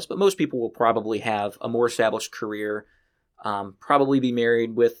 not all of us, but most people will probably have a more established career, probably be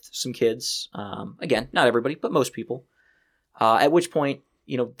married with some kids. Again, not everybody, but most people. At which point,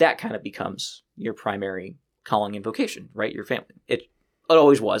 that kind of becomes your primary calling and vocation, right? Your family. It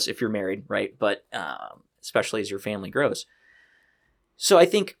always was if you're married, right? But especially as your family grows. So I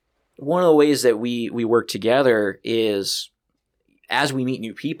think one of the ways that we work together is as we meet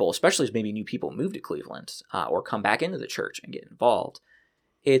new people, especially as maybe new people move to Cleveland or come back into the church and get involved,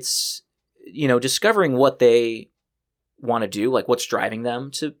 it's, discovering what they want to do, like what's driving them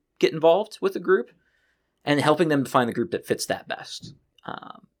to get involved with a group and helping them to find the group that fits that best.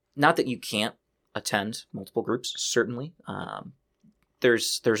 Not that you can't attend multiple groups, certainly.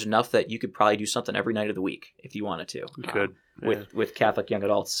 There's enough that you could probably do something every night of the week if you wanted to. You could. With Catholic young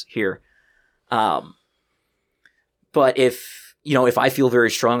adults here. But if I feel very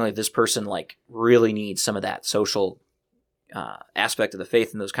strongly that this person like really needs some of that social aspect of the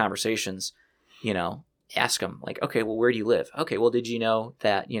faith in those conversations, ask them like, okay, well, where do you live? Okay, well, did you know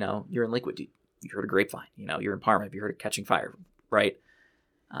that, you're in Lakewood? You heard of Grapevine? You're in Parma. Have you heard of Catching Fire? Right?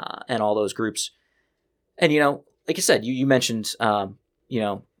 And all those groups. And, like you said, you mentioned,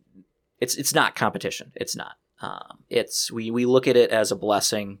 it's not competition. It's not. We look at it as a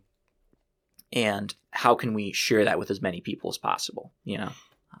blessing, and how can we share that with as many people as possible?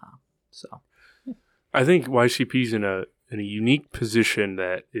 So I think YCP's in a unique position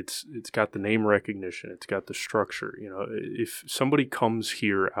that it's got the name recognition, it's got the structure. If somebody comes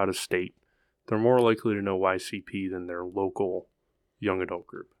here out of state, they're more likely to know YCP than their local young adult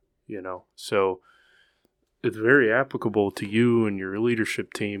group. So it's very applicable to you and your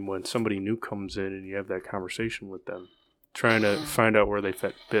leadership team when somebody new comes in and you have that conversation with them, trying to find out where they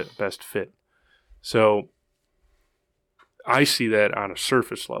best fit. So I see that on a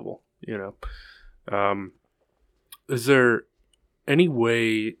surface level, Is there any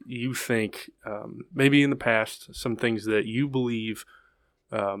way you think, maybe in the past, some things that you believe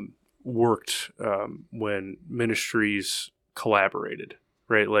worked when ministries collaborated,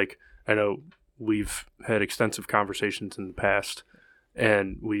 right? Like, I know we've had extensive conversations in the past,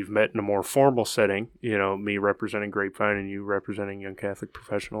 and we've met in a more formal setting, me representing Grapevine and you representing Young Catholic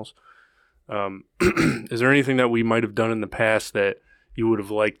Professionals. Is there anything that we might have done in the past that you would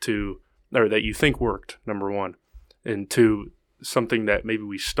have liked to, or that you think worked, number one, and two, something that maybe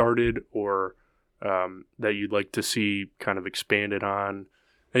we started or that you'd like to see kind of expanded on?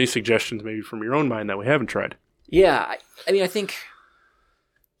 Any suggestions maybe from your own mind that we haven't tried? Yeah, I think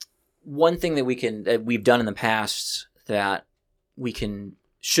one thing that we've done in the past that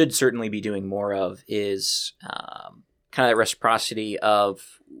should certainly be doing more of is kind of that reciprocity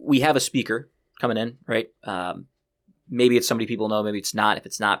of, we have a speaker coming in, right? Maybe it's somebody people know, maybe it's not. If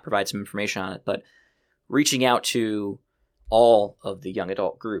it's not, provide some information on it. But reaching out to all of the young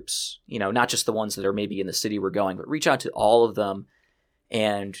adult groups, not just the ones that are maybe in the city we're going, but reach out to all of them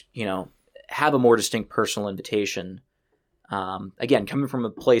and, have a more distinct personal invitation. Again, coming from a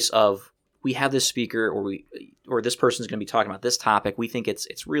place of, we have this speaker or this person's going to be talking about this topic. We think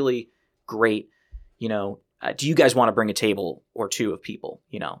it's really great. Do you guys want to bring a table or two of people,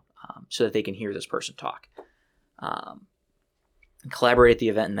 so that they can hear this person talk? Collaborate at the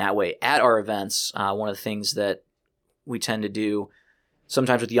event in that way. At our events, one of the things that we tend to do,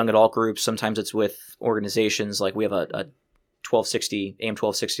 sometimes with young adult groups, sometimes it's with organizations, like we have a 1260, AM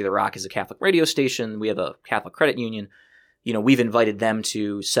 1260 The Rock is a Catholic radio station. We have a Catholic credit union. We've invited them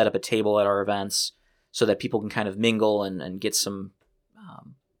to set up a table at our events so that people can kind of mingle and get some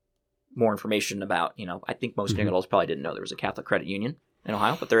more information about, I think most young adults probably didn't know there was a Catholic credit union in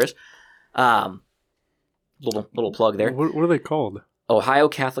Ohio, but there is. Little plug there. What are they called? Ohio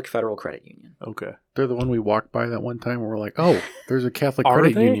Catholic Federal Credit Union. Okay. They're the one we walked by that one time and we're like, oh, there's a Catholic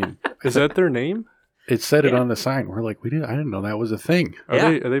credit union. Is that their name? It said it on the sign. We're like, I didn't know that was a thing.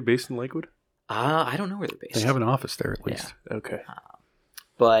 Are they based in Lakewood? I don't know where they're based. They have an office there at least. Yeah. Okay.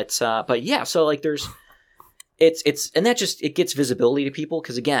 But yeah, so like there's, and that just, it gets visibility to people.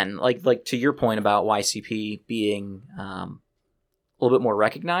 Cause again, like to your point about YCP being, a little bit more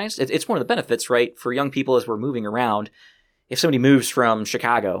recognized. It's one of the benefits, right? For young people as we're moving around, if somebody moves from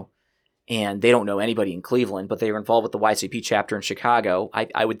Chicago and they don't know anybody in Cleveland, but they were involved with the YCP chapter in Chicago,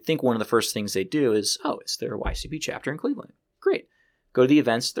 I would think one of the first things they do is, is there a YCP chapter in Cleveland? Great. go to the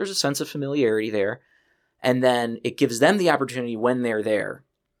events. There's a sense of familiarity there. And then it gives them the opportunity when they're there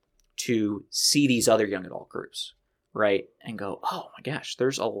to see these other young adult groups, right? And go, oh my gosh,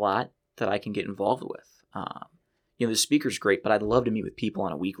 there's a lot that I can get involved with. The speaker's great, but I'd love to meet with people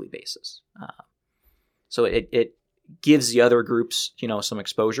on a weekly basis. So it gives the other groups, some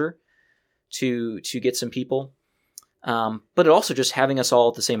exposure to get some people. But it also just having us all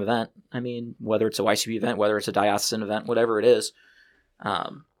at the same event. I mean, whether it's a YCP event, whether it's a diocesan event, whatever it is,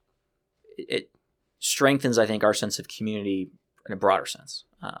 it strengthens, I think, our sense of community in a broader sense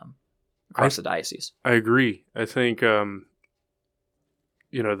across the diocese. I agree. I think, the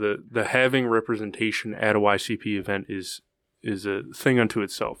having representation at a YCP event is a thing unto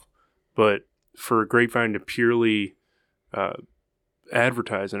itself. But for Grapevine to purely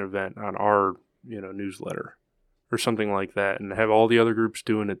advertise an event on our, newsletter or something like that, and have all the other groups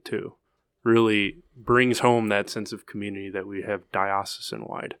doing it too, really brings home that sense of community that we have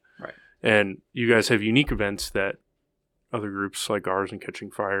diocesan-wide. Right. And you guys have unique events that other groups like ours and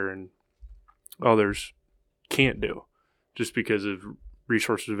Catching Fire and others can't do just because of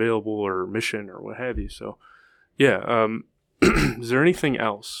resources available or mission or what have you. So, yeah. Is there anything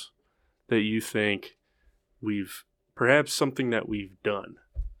else that you think perhaps something that we've done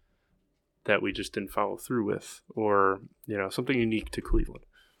that we just didn't follow through with, or, something unique to Cleveland?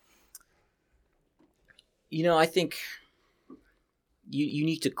 I think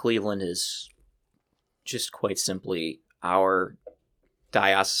unique to Cleveland is just quite simply our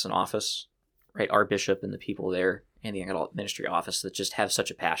diocesan office, right? Our bishop and the people there and the young adult ministry office that just have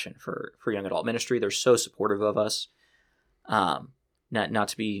such a passion for young adult ministry. They're so supportive of us. Not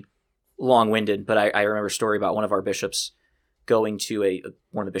to be long-winded, but I remember a story about one of our bishops going to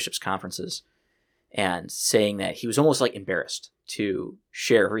one of the bishops' conferences and saying that he was almost like embarrassed to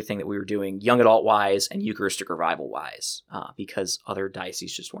share everything that we were doing young adult wise and Eucharistic revival wise, because other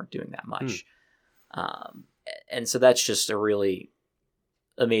dioceses just weren't doing that much. And so that's just a really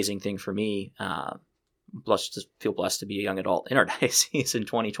amazing thing for me. Feel blessed to be a young adult in our diocese in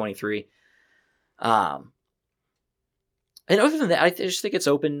 2023. And other than that, I just think it's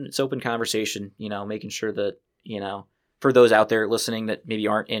open conversation, making sure that, for those out there listening that maybe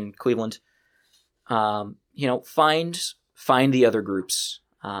aren't in Cleveland, find the other groups,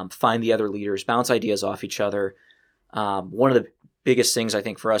 find the other leaders, bounce ideas off each other. One of the biggest things I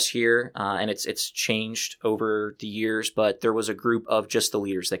think for us here, and it's changed over the years, but there was a group of just the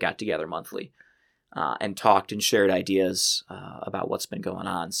leaders that got together monthly and talked and shared ideas about what's been going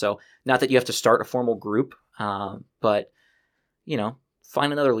on. So not that you have to start a formal group, but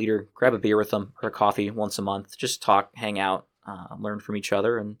find another leader, grab a beer with them or a coffee once a month, just talk, hang out, learn from each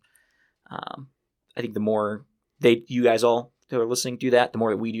other. And I think the more you guys all who are listening do that, the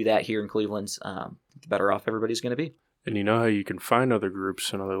more that we do that here in Cleveland, the better off everybody's going to be. And you know how you can find other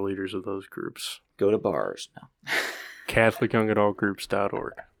groups and other leaders of those groups? Go to bars. No.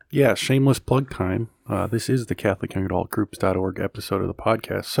 CatholicYoungAdultGroups.org. Yeah, shameless plug time. This is the CatholicYoungAdultGroups.org episode of the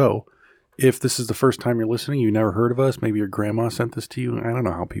podcast. So if this is the first time you're listening, you never heard of us, maybe your grandma sent this to you. I don't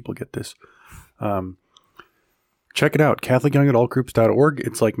know how people get this. Check it out, CatholicYoungAdultGroups.org.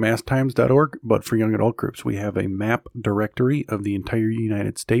 It's like MassTimes.org, but for young adult groups. We have a map directory of the entire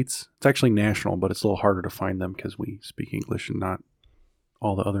United States. It's actually national, but it's a little harder to find them because we speak English and not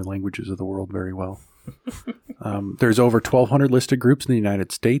all the other languages of the world very well. There's over 1,200 listed groups in the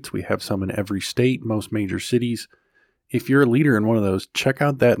United States. We have some in every state, most major cities. If you're a leader in one of those, check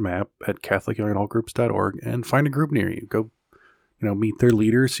out that map at CatholicYoungAdultGroups.org and find a group near you. Go, meet their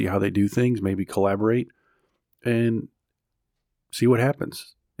leaders, see how they do things, maybe collaborate, and see what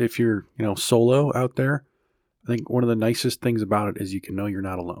happens. If you're, solo out there, I think one of the nicest things about it is you can know you're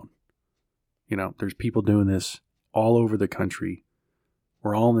not alone. There's people doing this all over the country.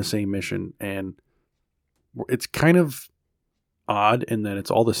 We're all on the same mission, and it's kind of odd in that it's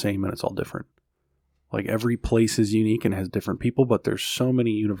all the same and it's all different. Like every place is unique and has different people, but there's so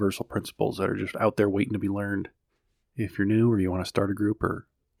many universal principles that are just out there waiting to be learned if you're new or you want to start a group or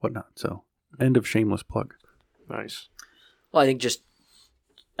whatnot. So, end of shameless plug. Nice. Well, I think just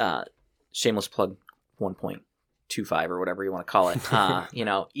shameless plug 1.25 or whatever you want to call it.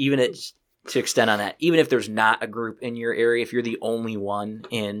 Even to extend on that, even if there's not a group in your area, if you're the only one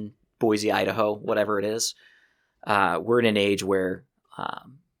in Boise, Idaho, whatever it is, we're in an age where,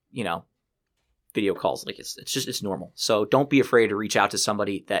 video calls, like it's normal. So don't be afraid to reach out to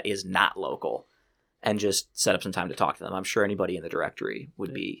somebody that is not local and just set up some time to talk to them. I'm sure anybody in the directory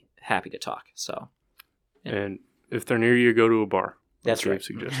would be happy to talk. So, yeah. And if they're near you, go to a bar. That's right.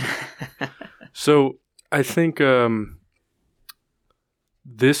 Suggestion. So I think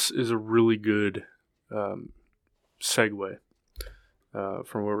this is a really good segue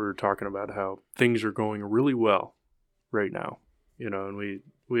from what we were talking about, how things are going really well right now, and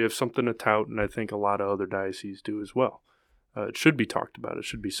we have something to tout, and I think a lot of other dioceses do as well. It should be talked about. It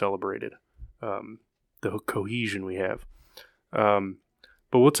should be celebrated, the cohesion we have.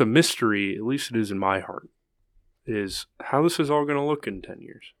 But what's a mystery, at least it is in my heart, is how this is all going to look in 10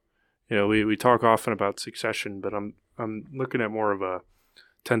 years. We talk often about succession, but I'm looking at more of a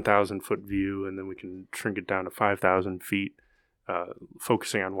 10,000 foot view, and then we can shrink it down to 5,000 feet,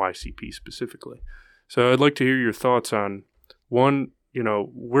 focusing on YCP specifically. So I'd like to hear your thoughts on, one,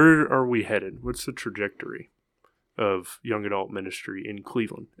 where are we headed? What's the trajectory of young adult ministry in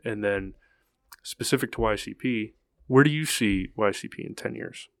Cleveland? And then specific to YCP, where do you see YCP in 10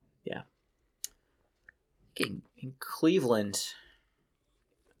 years? Yeah. In Cleveland,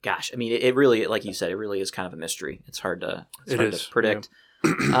 gosh, I mean, it really, like you said, it really is kind of a mystery. It's hard to predict.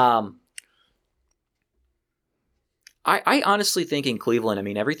 Yeah. I honestly think in Cleveland, I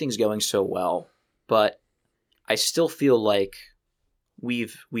mean, everything's going so well, but I still feel like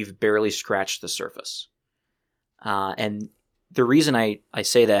we've barely scratched the surface. And the reason I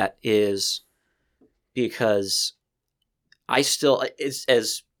say that is because I still,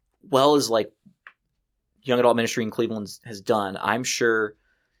 as well as like young adult ministry in Cleveland has done, I'm sure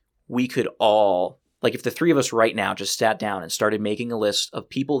we could all, like if the three of us right now just sat down and started making a list of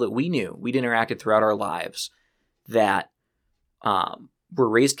people that we knew, we'd interacted throughout our lives that were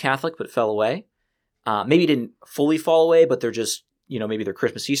raised Catholic but fell away. Maybe didn't fully fall away, but they're just, maybe they're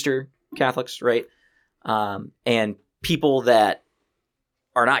Christmas, Easter Catholics, right? And people that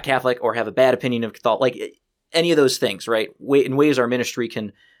are not Catholic or have a bad opinion of Catholic, like any of those things, right? In ways our ministry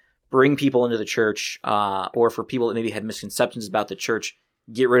can bring people into the church, or for people that maybe had misconceptions about the church,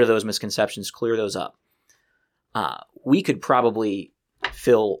 get rid of those misconceptions, clear those up. We could probably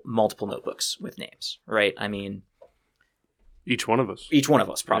fill multiple notebooks with names, right? I mean, each one of us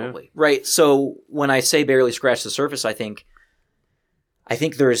probably, yeah. Right? So when I say barely scratch the surface, I think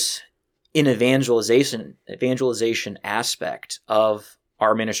there's an evangelization aspect of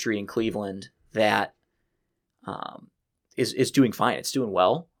our ministry in Cleveland that is doing fine. It's doing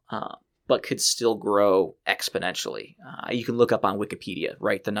well, but could still grow exponentially. You can look up on Wikipedia,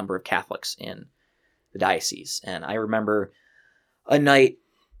 right, the number of Catholics in the diocese. And I remember a night,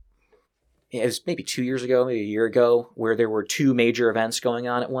 it was maybe 2 years ago, maybe a year ago, where there were two major events going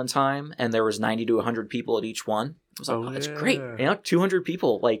on at one time, and there was 90 to 100 people at each one. I was like, that's great. 200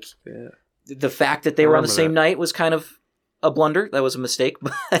 people. Like, the fact that they were on the same night was kind of a blunder. That was a mistake.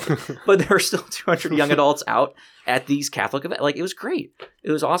 But there were still 200 young adults out at these Catholic events. Like, it was great.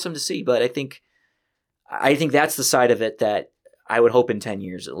 It was awesome to see. But I think that's the side of it that I would hope in 10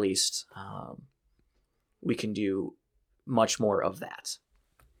 years at least we can do much more of that.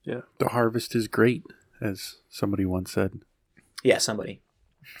 Yeah. The harvest is great, as somebody once said. Yeah, somebody.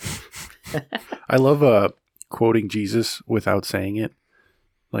 I love quoting Jesus without saying it.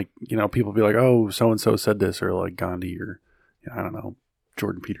 Like, people be like, oh, so-and-so said this, or like Gandhi, or I don't know,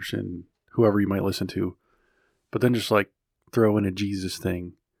 Jordan Peterson, whoever you might listen to. But then just like throw in a Jesus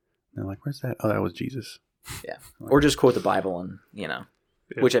thing. And they're like, where's that? Oh, that was Jesus. Yeah. Or just quote the Bible and,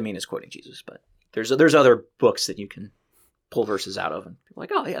 which I mean is quoting Jesus. But there's other books that you can pull verses out of. And people are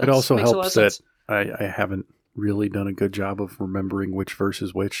like, oh, yeah, that it also makes helps a lot of sense. I haven't really done a good job of remembering which verse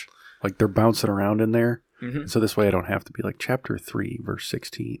is which. Like, they're bouncing around in there. Mm-hmm. So this way I don't have to be like chapter 3, verse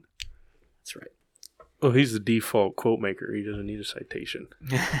 16. That's right. Well, he's the default quote maker. He doesn't need a citation.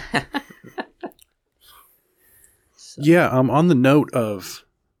 Yeah, on the note of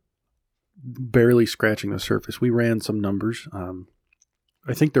barely scratching the surface, we ran some numbers.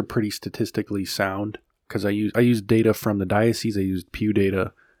 I think they're pretty statistically sound because I used data from the diocese, I used Pew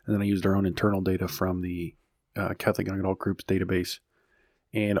data, and then I used our own internal data from the Catholic Young Adult Groups database.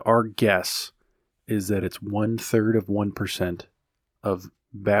 And our guess is that it's 1/3 of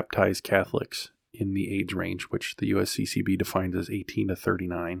baptized Catholics in the age range, which the USCCB defines as 18 to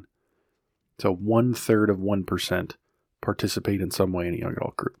 39. So 1/3 participate in some way in a young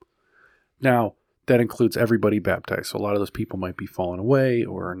adult group. Now, that includes everybody baptized. So a lot of those people might be falling away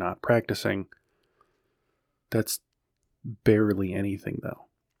or not practicing. That's barely anything, though.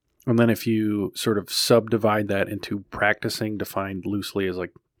 And then if you sort of subdivide that into practicing, defined loosely as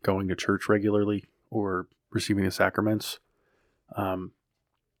like going to church regularly or receiving the sacraments,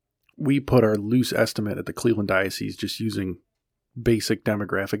 we put our loose estimate at the Cleveland Diocese just using basic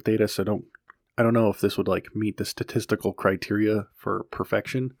demographic data. So I don't know if this would like meet the statistical criteria for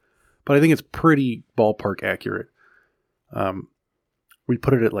perfection, but I think it's pretty ballpark accurate. We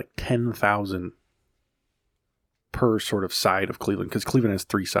put it at like 10,000 per sort of side of Cleveland, because Cleveland has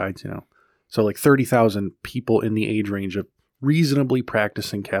 3 sides, So like 30,000 people in the age range of reasonably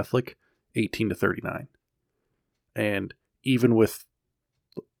practicing Catholic, 18 to 39. And even with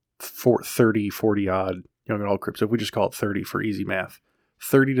 40 odd young adult groups, if we just call it 30 for easy math,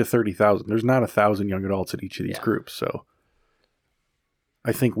 30 to 30,000, there's not 1,000 young adults in each of these groups. So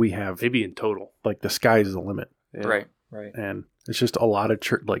I think we have, maybe in total, like, the sky's the limit. Yeah. Right. And it's just a lot of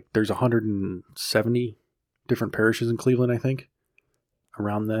church, like there's 170 different parishes in Cleveland, I think,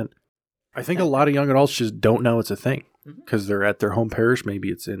 around that. I think a lot of young adults just don't know it's a thing because they're at their home parish. Maybe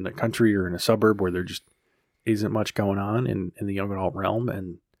it's in the country or in a suburb where there just isn't much going on in the young adult realm,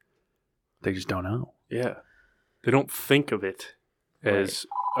 and they just don't know. Yeah. They don't think of it as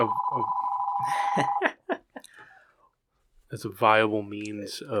as a viable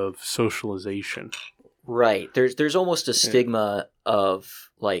means of socialization. Right. There's almost a stigma of,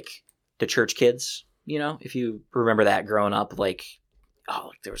 like, the church kids, you know, if you remember that growing up, like,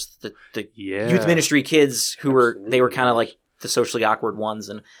 there was the youth ministry kids who were kind of like the socially awkward ones.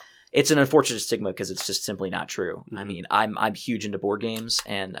 And it's an unfortunate stigma because it's just simply not true. Mm-hmm. I mean, I'm huge into board games,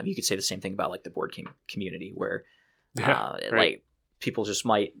 and you could say the same thing about, like, the board game community where like people just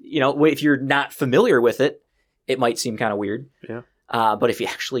might, you know, if you're not familiar with it, it might seem kind of weird. Yeah. But if you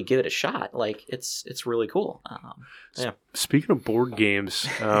actually give it a shot, like, it's really cool. Speaking of board games,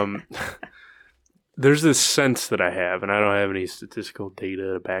 there's this sense that I have, and I don't have any statistical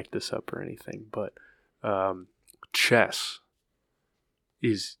data to back this up or anything, but chess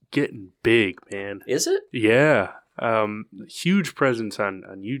is getting big, man. Is it? Yeah. Huge presence on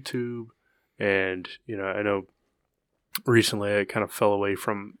YouTube, and, you know, I know recently I kind of fell away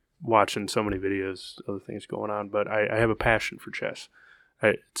from watching so many videos, other things going on, but I have a passion for chess.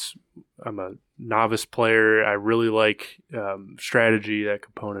 I'm a novice player. I really like strategy, that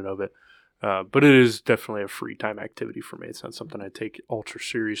component of it. But it is definitely a free time activity for me. It's not something I take ultra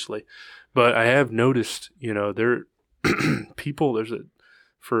seriously. But I have noticed, you know, there people,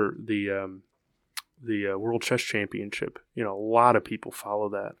 for the World Chess Championship, you know, a lot of people follow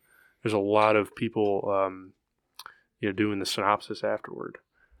that. There's a lot of people, you know, doing the synopsis afterward.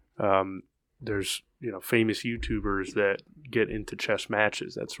 There's, you know, famous YouTubers that get into chess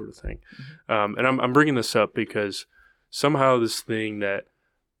matches, that sort of thing. Mm-hmm. And I'm bringing this up because somehow this thing that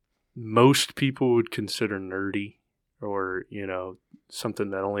most people would consider nerdy, or, you know, something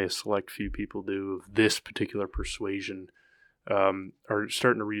that only a select few people do of this particular persuasion, are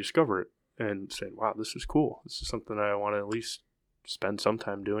starting to rediscover it and saying, wow, this is cool. This is something I want to at least spend some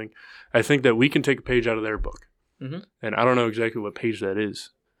time doing. I think that we can take a page out of their book. Mm-hmm. And I don't know exactly what page that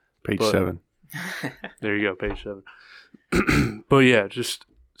is. Page 7. There you go, page 7. But yeah, just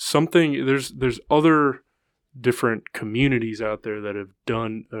something, there's other different communities out there that have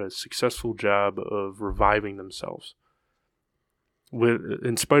done a successful job of reviving themselves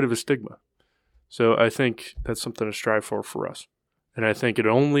in spite of a stigma. So I think that's something to strive for us. And I think it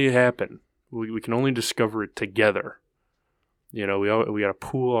only happen. We can only discover it together. You know, we got to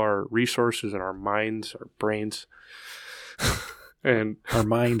pool our resources and our minds, our brains. And our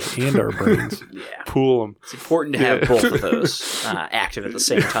minds and our brains. Yeah. Pool them. It's important to have both of those active at the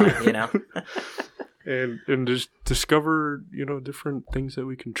same time, you know? And just discover, you know, different things that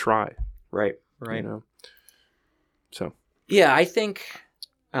we can try. Right. You know? So. Yeah, I think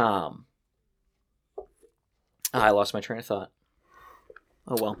I lost my train of thought.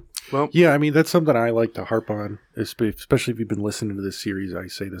 Oh, well. Yeah, I mean, that's something I like to harp on, especially if you've been listening to this series. I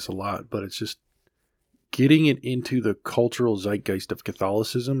say this a lot, but it's just getting it into the cultural zeitgeist of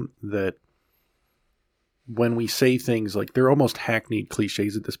Catholicism, that when we say things like, they're almost hackneyed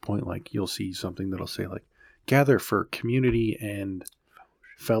cliches at this point. Like, you'll see something that'll say, like, gather for community and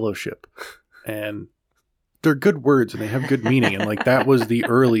fellowship. And they're good words and they have good meaning. And, like, that was the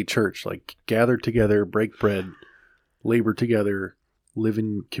early church, like, gather together, break bread, labor together, live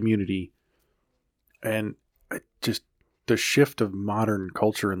in community. And just the shift of modern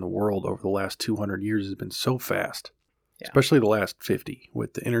culture in the world over the last 200 years has been so fast, especially the last 50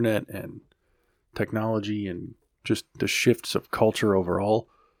 with the internet and technology and just the shifts of culture overall.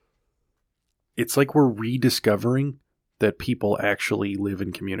 It's like we're rediscovering that people actually live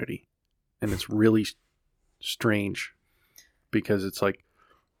in community. And it's really strange because it's like,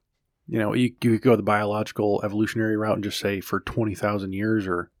 you know, you could go the biological evolutionary route and just say for 20,000 years,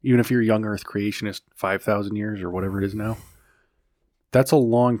 or even if you're a young earth creationist, 5,000 years or whatever it is now. That's a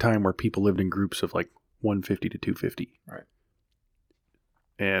long time where people lived in groups of like 150 to 250. Right.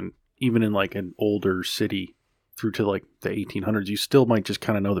 And even in like an older city through to like the 1800s, you still might just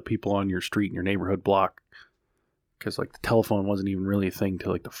kind of know the people on your street and your neighborhood block. Because like the telephone wasn't even really a thing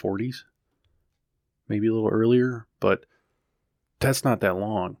till like the 40s. Maybe a little earlier, but that's not that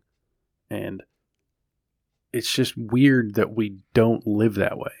long. And it's just weird that we don't live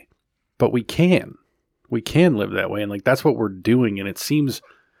that way, but we can live that way. And like, that's what we're doing. And it seems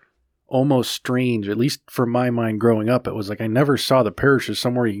almost strange, at least for my mind growing up. It was like, I never saw the parish as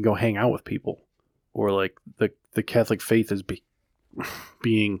somewhere you can go hang out with people, or like the Catholic faith as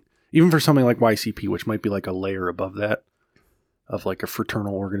being, even for something like YCP, which might be like a layer above that of like a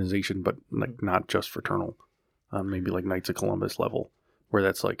fraternal organization, but like not just fraternal, maybe like Knights of Columbus level, where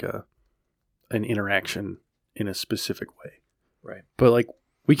that's like an interaction in a specific way. Right. But like,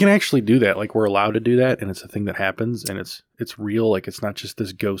 we can actually do that. Like, we're allowed to do that, and it's a thing that happens, and it's real. Like, it's not just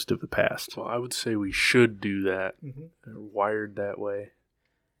this ghost of the past. Well, I would say we should do that. Mm-hmm. They're wired that way.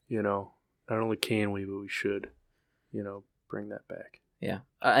 You know, not only can we, but we should, you know, bring that back. Yeah.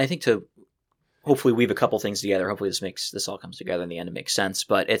 I think to hopefully weave a couple things together, hopefully this all comes together in the end and makes sense.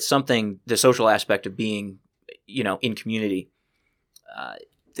 But it's something, the social aspect of being, you know, in community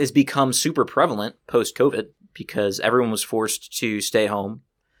has become super prevalent post-COVID because everyone was forced to stay home.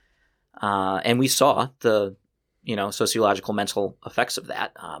 And we saw the, you know, sociological mental effects of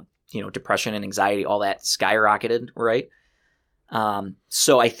that, you know, depression and anxiety, all that skyrocketed, right?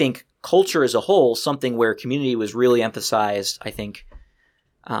 So I think culture as a whole, something where community was really emphasized, I think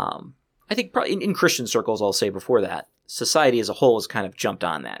probably in Christian circles, I'll say before that, society as a whole has kind of jumped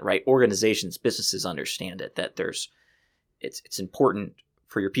on that, right? Organizations, businesses understand it, that it's important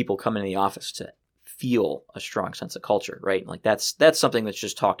for your people coming in the office to feel a strong sense of culture, right? Like that's something that's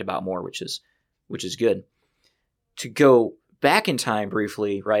just talked about more, which is good. To go back in time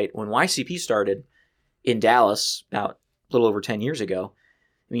briefly, right? When YCP started in Dallas about a little over 10 years ago,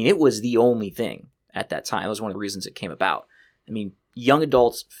 I mean, it was the only thing at that time. It was one of the reasons it came about. I mean, young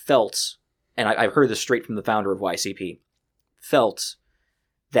adults felt, and I've heard this straight from the founder of YCP, felt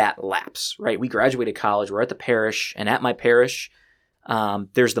that lapse, right? We graduated college, we're at the parish, and at my parish,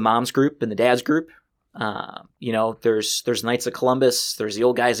 there's the mom's group and the dad's group. You know, there's Knights of Columbus, there's the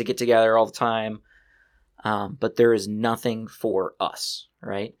old guys that get together all the time, but there is nothing for us,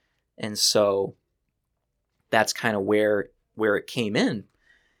 right? And so that's kind of where it came in.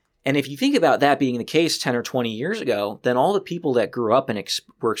 And if you think about that being the case 10 or 20 years ago, then all the people that grew up and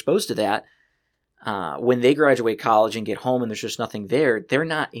were exposed to that, when they graduate college and get home and there's just nothing there, they're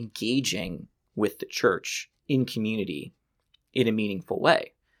not engaging with the church in community in a meaningful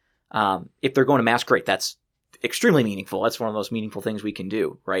way. If they're going to mass, great, that's extremely meaningful. That's one of the most meaningful things we can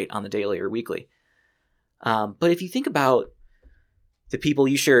do, right, on the daily or weekly. But if you think about the people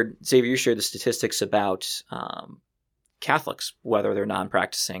Xavier, you shared the statistics about Catholics, whether they're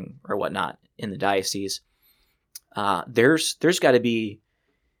non-practicing or whatnot in the diocese, there's got to be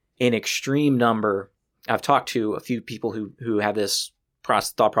an extreme number. I've talked to a few people who have this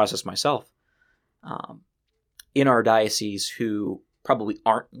thought process myself in our diocese who probably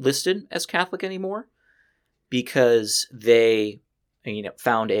aren't listed as Catholic anymore because they, you know,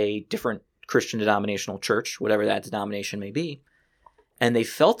 found a different Christian denominational church, whatever that denomination may be, and they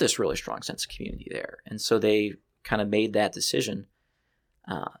felt this really strong sense of community there, and so they kind of made that decision.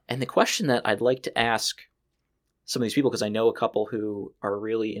 And the question that I'd like to ask some of these people, because I know a couple who are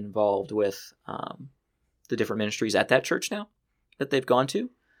really involved with the different ministries at that church now that they've gone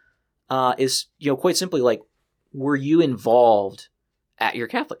to, is, you know, quite simply like, were you involved at your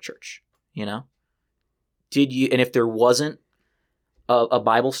Catholic church? You know, did you, and if there wasn't a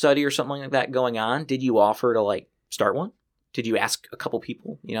Bible study or something like that going on, did you offer to like start one? Did you ask a couple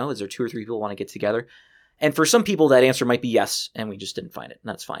people, you know, is there 2 or 3 people who want to get together? And for some people, that answer might be yes, and we just didn't find it, and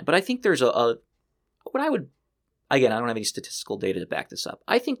that's fine. But I think there's what I would, again, I don't have any statistical data to back this up.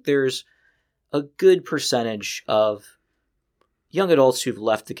 I think there's a good percentage of young adults who've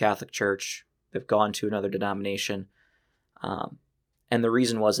left the Catholic Church, they've gone to another denomination, and the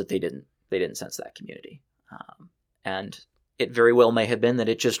reason was that they didn't sense that community. And it very well may have been that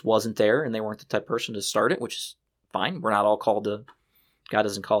it just wasn't there, and they weren't the type of person to start it, which is fine. We're not all called to, God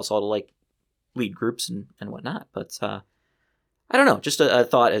doesn't call us all to like lead groups and whatnot. But I don't know, just a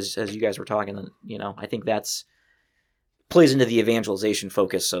thought as you guys were talking, you know, I think that's plays into the evangelization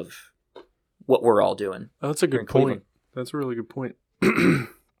focus of what we're all doing. Oh, that's a good point. That's a really good point.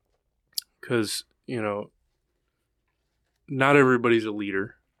 Because, you know, not everybody's a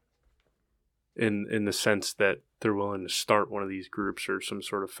leader in the sense that they're willing to start one of these groups or some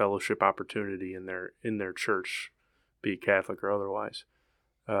sort of fellowship opportunity in their church, be it Catholic or otherwise.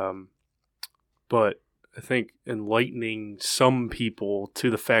 But I think enlightening some people to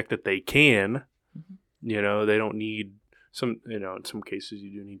the fact that they can, you know, they don't need some, you know, in some cases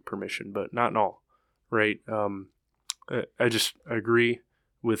you do need permission, but not in all, right? I agree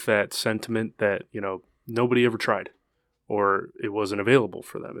with that sentiment that, you know, nobody ever tried, or it wasn't available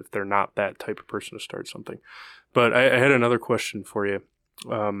for them if they're not that type of person to start something. But I had another question for you,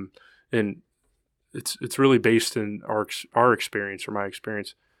 and it's really based in our experience or my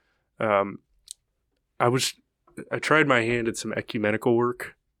experience. I tried my hand at some ecumenical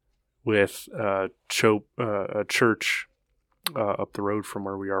work with a church up the road from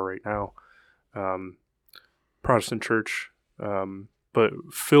where we are right now, Protestant church, but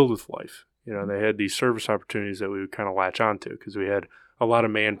filled with life. They had these service opportunities that we would kind of latch onto because we had a lot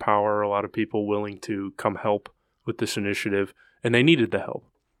of manpower, a lot of people willing to come help with this initiative, and they needed the help,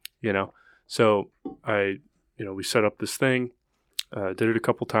 So we set up this thing, did it a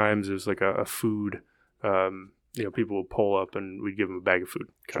couple times. It was like a food, people would pull up and we'd give them a bag of food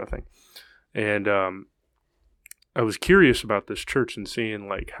kind of thing. And I was curious about this church and seeing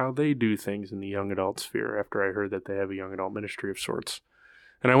like how they do things in the young adult sphere after I heard that they have a young adult ministry of sorts.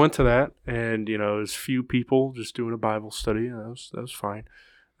 And I went to that, and it was few people just doing a Bible study. And that was fine,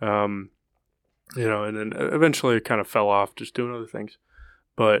 and then eventually it kind of fell off, just doing other things.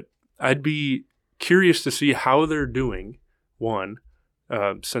 But I'd be curious to see how they're doing. One,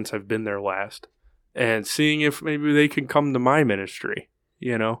 since I've been there last, and seeing if maybe they can come to my ministry.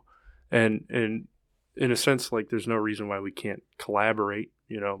 And in a sense, like there's no reason why we can't collaborate.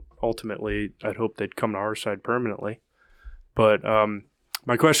 Ultimately, I'd hope they'd come to our side permanently. But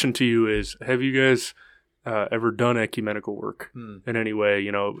my question to you is, have you guys ever done ecumenical work in any way,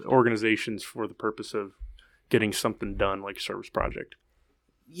 organizations for the purpose of getting something done like a service project?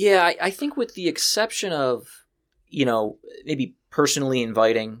 Yeah, I think with the exception of, maybe personally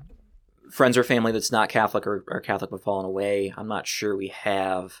inviting friends or family that's not Catholic or Catholic but fallen away, I'm not sure we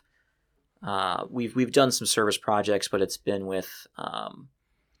have. We've done some service projects, but it's been with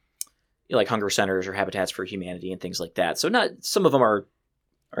like hunger centers or Habitats for Humanity and things like that. So some of them are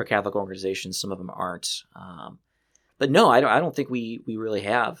Catholic organizations, some of them aren't. But no, I don't think we really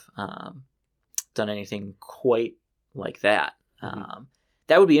have done anything quite like that.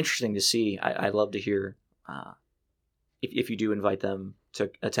 That would be interesting to see. I'd love to hear if you do invite them to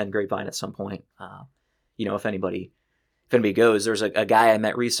attend Grapevine at some point. If anybody goes. There's a guy I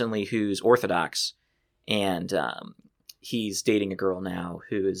met recently who's Orthodox, and he's dating a girl now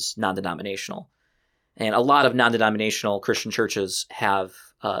who is non-denominational. And a lot of non-denominational Christian churches have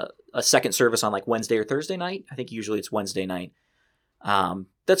a second service on like Wednesday or Thursday night. I think usually it's Wednesday night.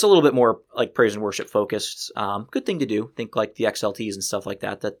 That's a little bit more like praise and worship focused. Good thing to do. Think like the XLTs and stuff like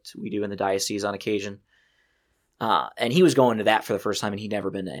that we do in the diocese on occasion. And he was going to that for the first time, and he'd never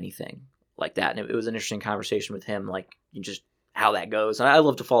been to anything like that. And it was an interesting conversation with him, like just how that goes. And I'd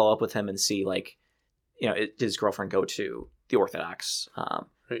love to follow up with him and see like, did his girlfriend go to the Orthodox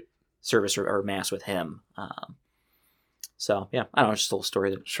right. service or mass with him? So yeah, I don't know, just a little story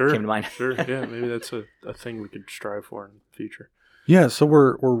that came to mind. Sure, yeah, maybe that's a thing we could strive for in the future. Yeah, so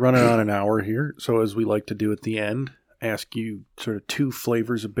we're running on an hour here. So as we like to do at the end, ask you sort of two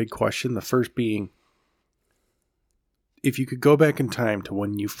flavors of big question. The first being, if you could go back in time to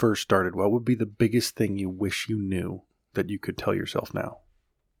when you first started, what would be the biggest thing you wish you knew that you could tell yourself now?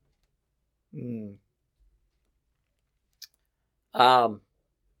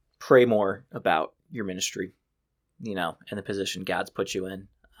 Pray more about your ministry, and the position God's put you in.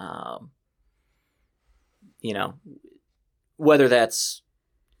 Whether that's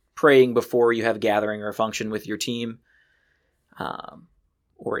praying before you have a gathering or a function with your team,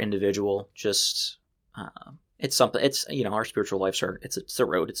 or individual, just it's something. It's our spiritual lives are it's a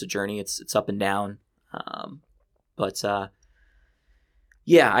road, it's a journey, it's up and down. But I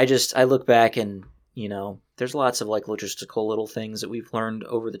look back and there's lots of like logistical little things that we've learned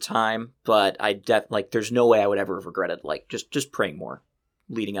over the time, but there's no way I would ever have regretted like just praying more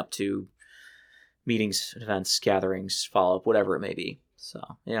leading up to meetings, events, gatherings, follow up, whatever it may be. So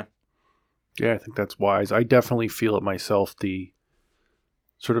yeah, I think that's wise. I definitely feel it myself. The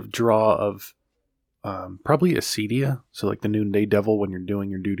sort of draw of probably acedia, so like the noonday devil when you're doing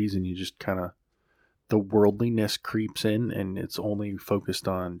your duties and you just kind of the worldliness creeps in and it's only focused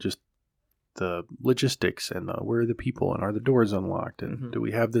on just the logistics and where are the people and are the doors unlocked and do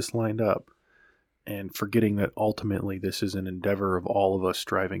we have this lined up, and forgetting that ultimately this is an endeavor of all of us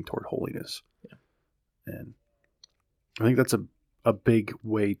striving toward holiness. Yeah. And I think that's a big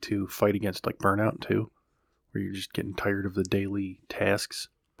way to fight against like burnout too, where you're just getting tired of the daily tasks,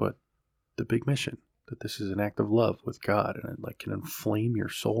 but the big mission that this is an act of love with God and it like can inflame your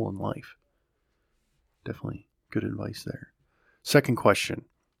soul and life. Definitely good advice there. Second question,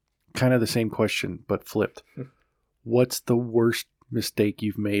 kind of the same question, but flipped. What's the worst mistake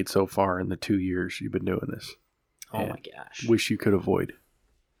you've made so far in the 2 years you've been doing this? Oh my gosh. Wish you could avoid.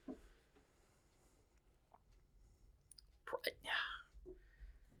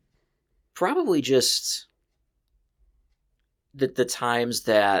 probably just the times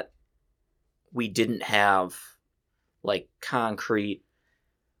that we didn't have like concrete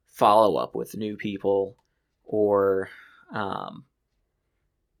follow-up with new people, or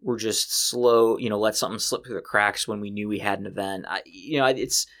we're just slow, let something slip through the cracks when we knew we had an event. I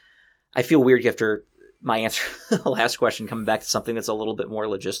feel weird after my answer to the last question coming back to something that's a little bit more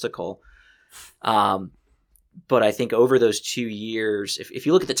logistical. But I think over those 2 years, if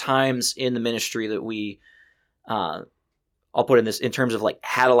you look at the times in the ministry that we, I'll put in terms of like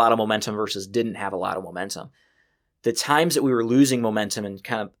had a lot of momentum versus didn't have a lot of momentum. The times that we were losing momentum and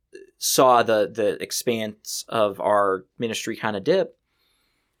kind of saw the expanse of our ministry kind of dip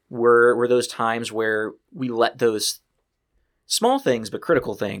were those times where we let those small things but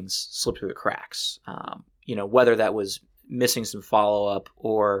critical things slip through the cracks. Whether that was missing some follow-up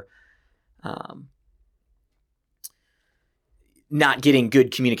or not getting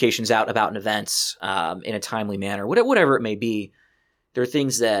good communications out about an event in a timely manner, whatever it may be. There are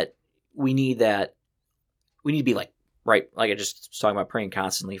things that we need to be like, right, like I just was talking about, praying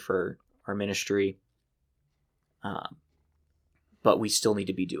constantly for our ministry. But we still need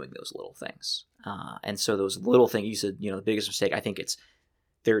to be doing those little things. And so those little things, you said, the biggest mistake, I think it's,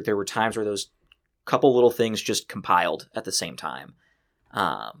 there were times where those couple little things just compiled at the same time.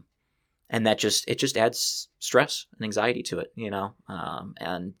 And that it just adds stress and anxiety to it,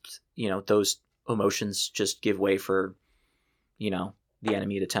 and, those emotions just give way for, the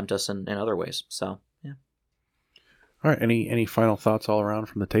enemy to tempt us in other ways. So, yeah. All right. Any final thoughts all around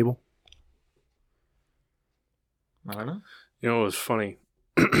from the table? I don't know. It was funny.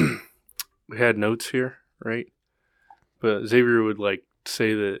 We had notes here, right? But Xavier would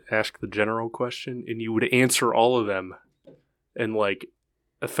ask the general question, and you would answer all of them in like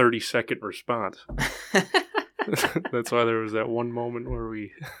a 30-second response. That's why there was that one moment where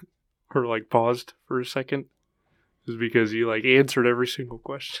we were like paused for a second. Is because you answered every single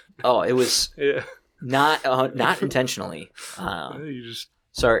question. Oh, it was not intentionally. You just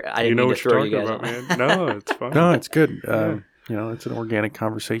sorry, I didn't mean to throw you guys about, man. No, it's fine. No, it's good. It's an organic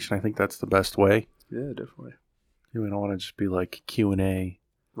conversation. I think that's the best way. Yeah, definitely. We don't want to just be like Q&A.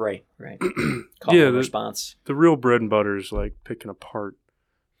 Right. Call and response. The real bread and butter is like picking apart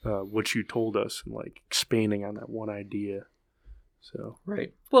what you told us and like expanding on that one idea. So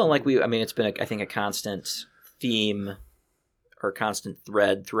right. Well, it's been I think a constant theme or constant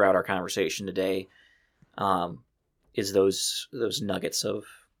thread throughout our conversation today is those nuggets of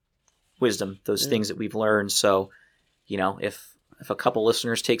wisdom, those things that we've learned. So, if a couple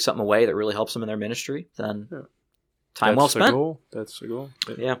listeners take something away that really helps them in their ministry, then time well spent. That's the goal.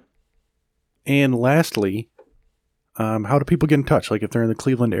 Yeah. And lastly, how do people get in touch? Like if they're in the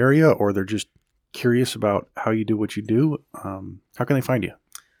Cleveland area or they're just curious about how you do what you do, how can they find you?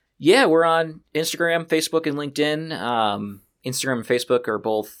 Yeah, we're on Instagram, Facebook, and LinkedIn. Instagram and Facebook are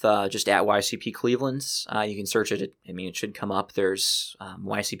both just at YCP Cleveland. You can search it. It should come up. There's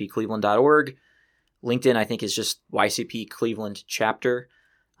ycpcleveland.org. LinkedIn, I think, is just YCP Cleveland chapter.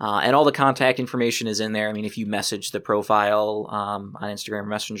 And all the contact information is in there. If you message the profile on Instagram,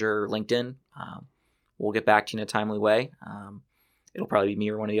 Messenger, or LinkedIn, we'll get back to you in a timely way. It'll probably be me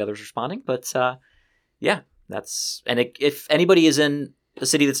or one of the others responding. But if anybody is in a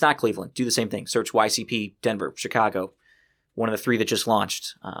city that's not Cleveland, do the same thing. Search YCP, Denver, Chicago, one of the 3 that just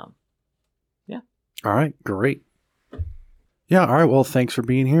launched. All right, great. Yeah, all right. Well, thanks for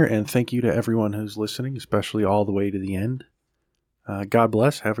being here, and thank you to everyone who's listening, especially all the way to the end. God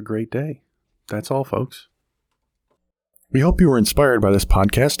bless. Have a great day. That's all, folks. We hope you were inspired by this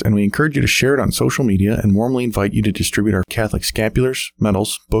podcast, and we encourage you to share it on social media and warmly invite you to distribute our Catholic scapulars,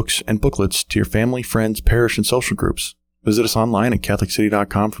 medals, books, and booklets to your family, friends, parish, and social groups. Visit us online at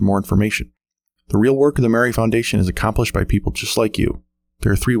CatholicCity.com for more information. The real work of the Mary Foundation is accomplished by people just like you.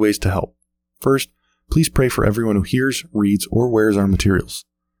 There are 3 ways to help. First, please pray for everyone who hears, reads, or wears our materials.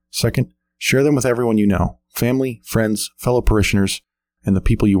 Second, share them with everyone you know, family, friends, fellow parishioners, and the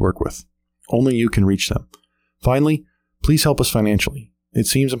people you work with. Only you can reach them. Finally, please help us financially. It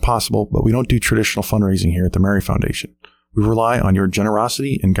seems impossible, but we don't do traditional fundraising here at the Mary Foundation. We rely on your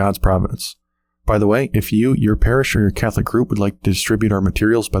generosity and God's providence. By the way, if you, your parish, or your Catholic group would like to distribute our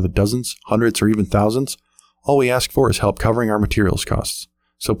materials by the dozens, hundreds, or even thousands, all we ask for is help covering our materials costs.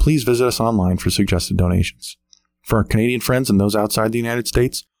 So please visit us online for suggested donations. For our Canadian friends and those outside the United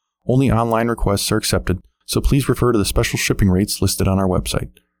States, only online requests are accepted, so please refer to the special shipping rates listed on our website.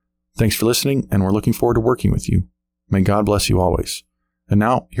 Thanks for listening, and we're looking forward to working with you. May God bless you always. And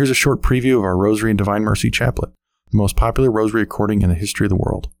now, here's a short preview of our Rosary and Divine Mercy Chaplet, the most popular rosary recording in the history of the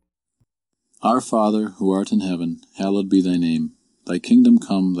world. Our Father, who art in heaven, hallowed be thy name. Thy kingdom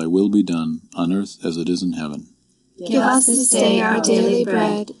come, thy will be done, on earth as it is in heaven. Give us this day our daily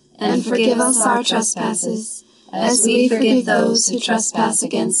bread, and forgive us our trespasses, as we forgive those who trespass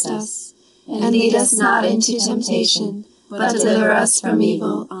against us. And lead us not into temptation, but deliver us from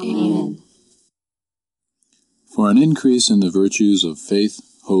evil. Amen. For an increase in the virtues of faith,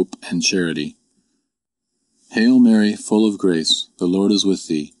 hope, and charity. Hail Mary, full of grace, the Lord is with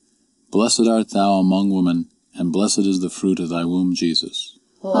thee. Blessed art thou among women, and blessed is the fruit of thy womb, Jesus.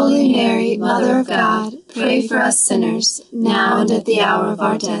 Holy Mary, Mother of God, pray for us sinners, now and at the hour of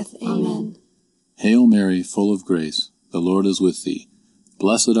our death. Amen. Hail Mary, full of grace, the Lord is with thee.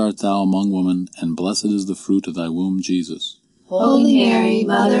 Blessed art thou among women, and blessed is the fruit of thy womb, Jesus. Holy Mary,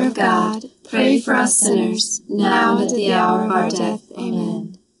 Mother of God, pray for us sinners, now and at the hour of our death.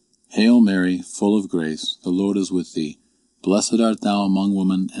 Amen. Hail Mary, full of grace, the Lord is with thee. Blessed art thou among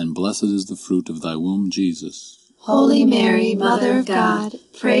women, and blessed is the fruit of thy womb, Jesus. Holy Mary, Mother of God,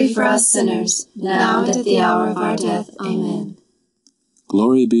 pray for us sinners, now and at the hour of our death. Amen.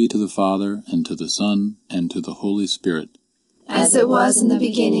 Glory be to the Father, and to the Son, and to the Holy Spirit. As it was in the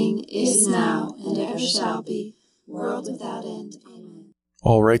beginning, is now, and ever shall be, world without end. Amen.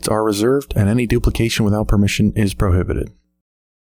 All rights are reserved, and any duplication without permission is prohibited.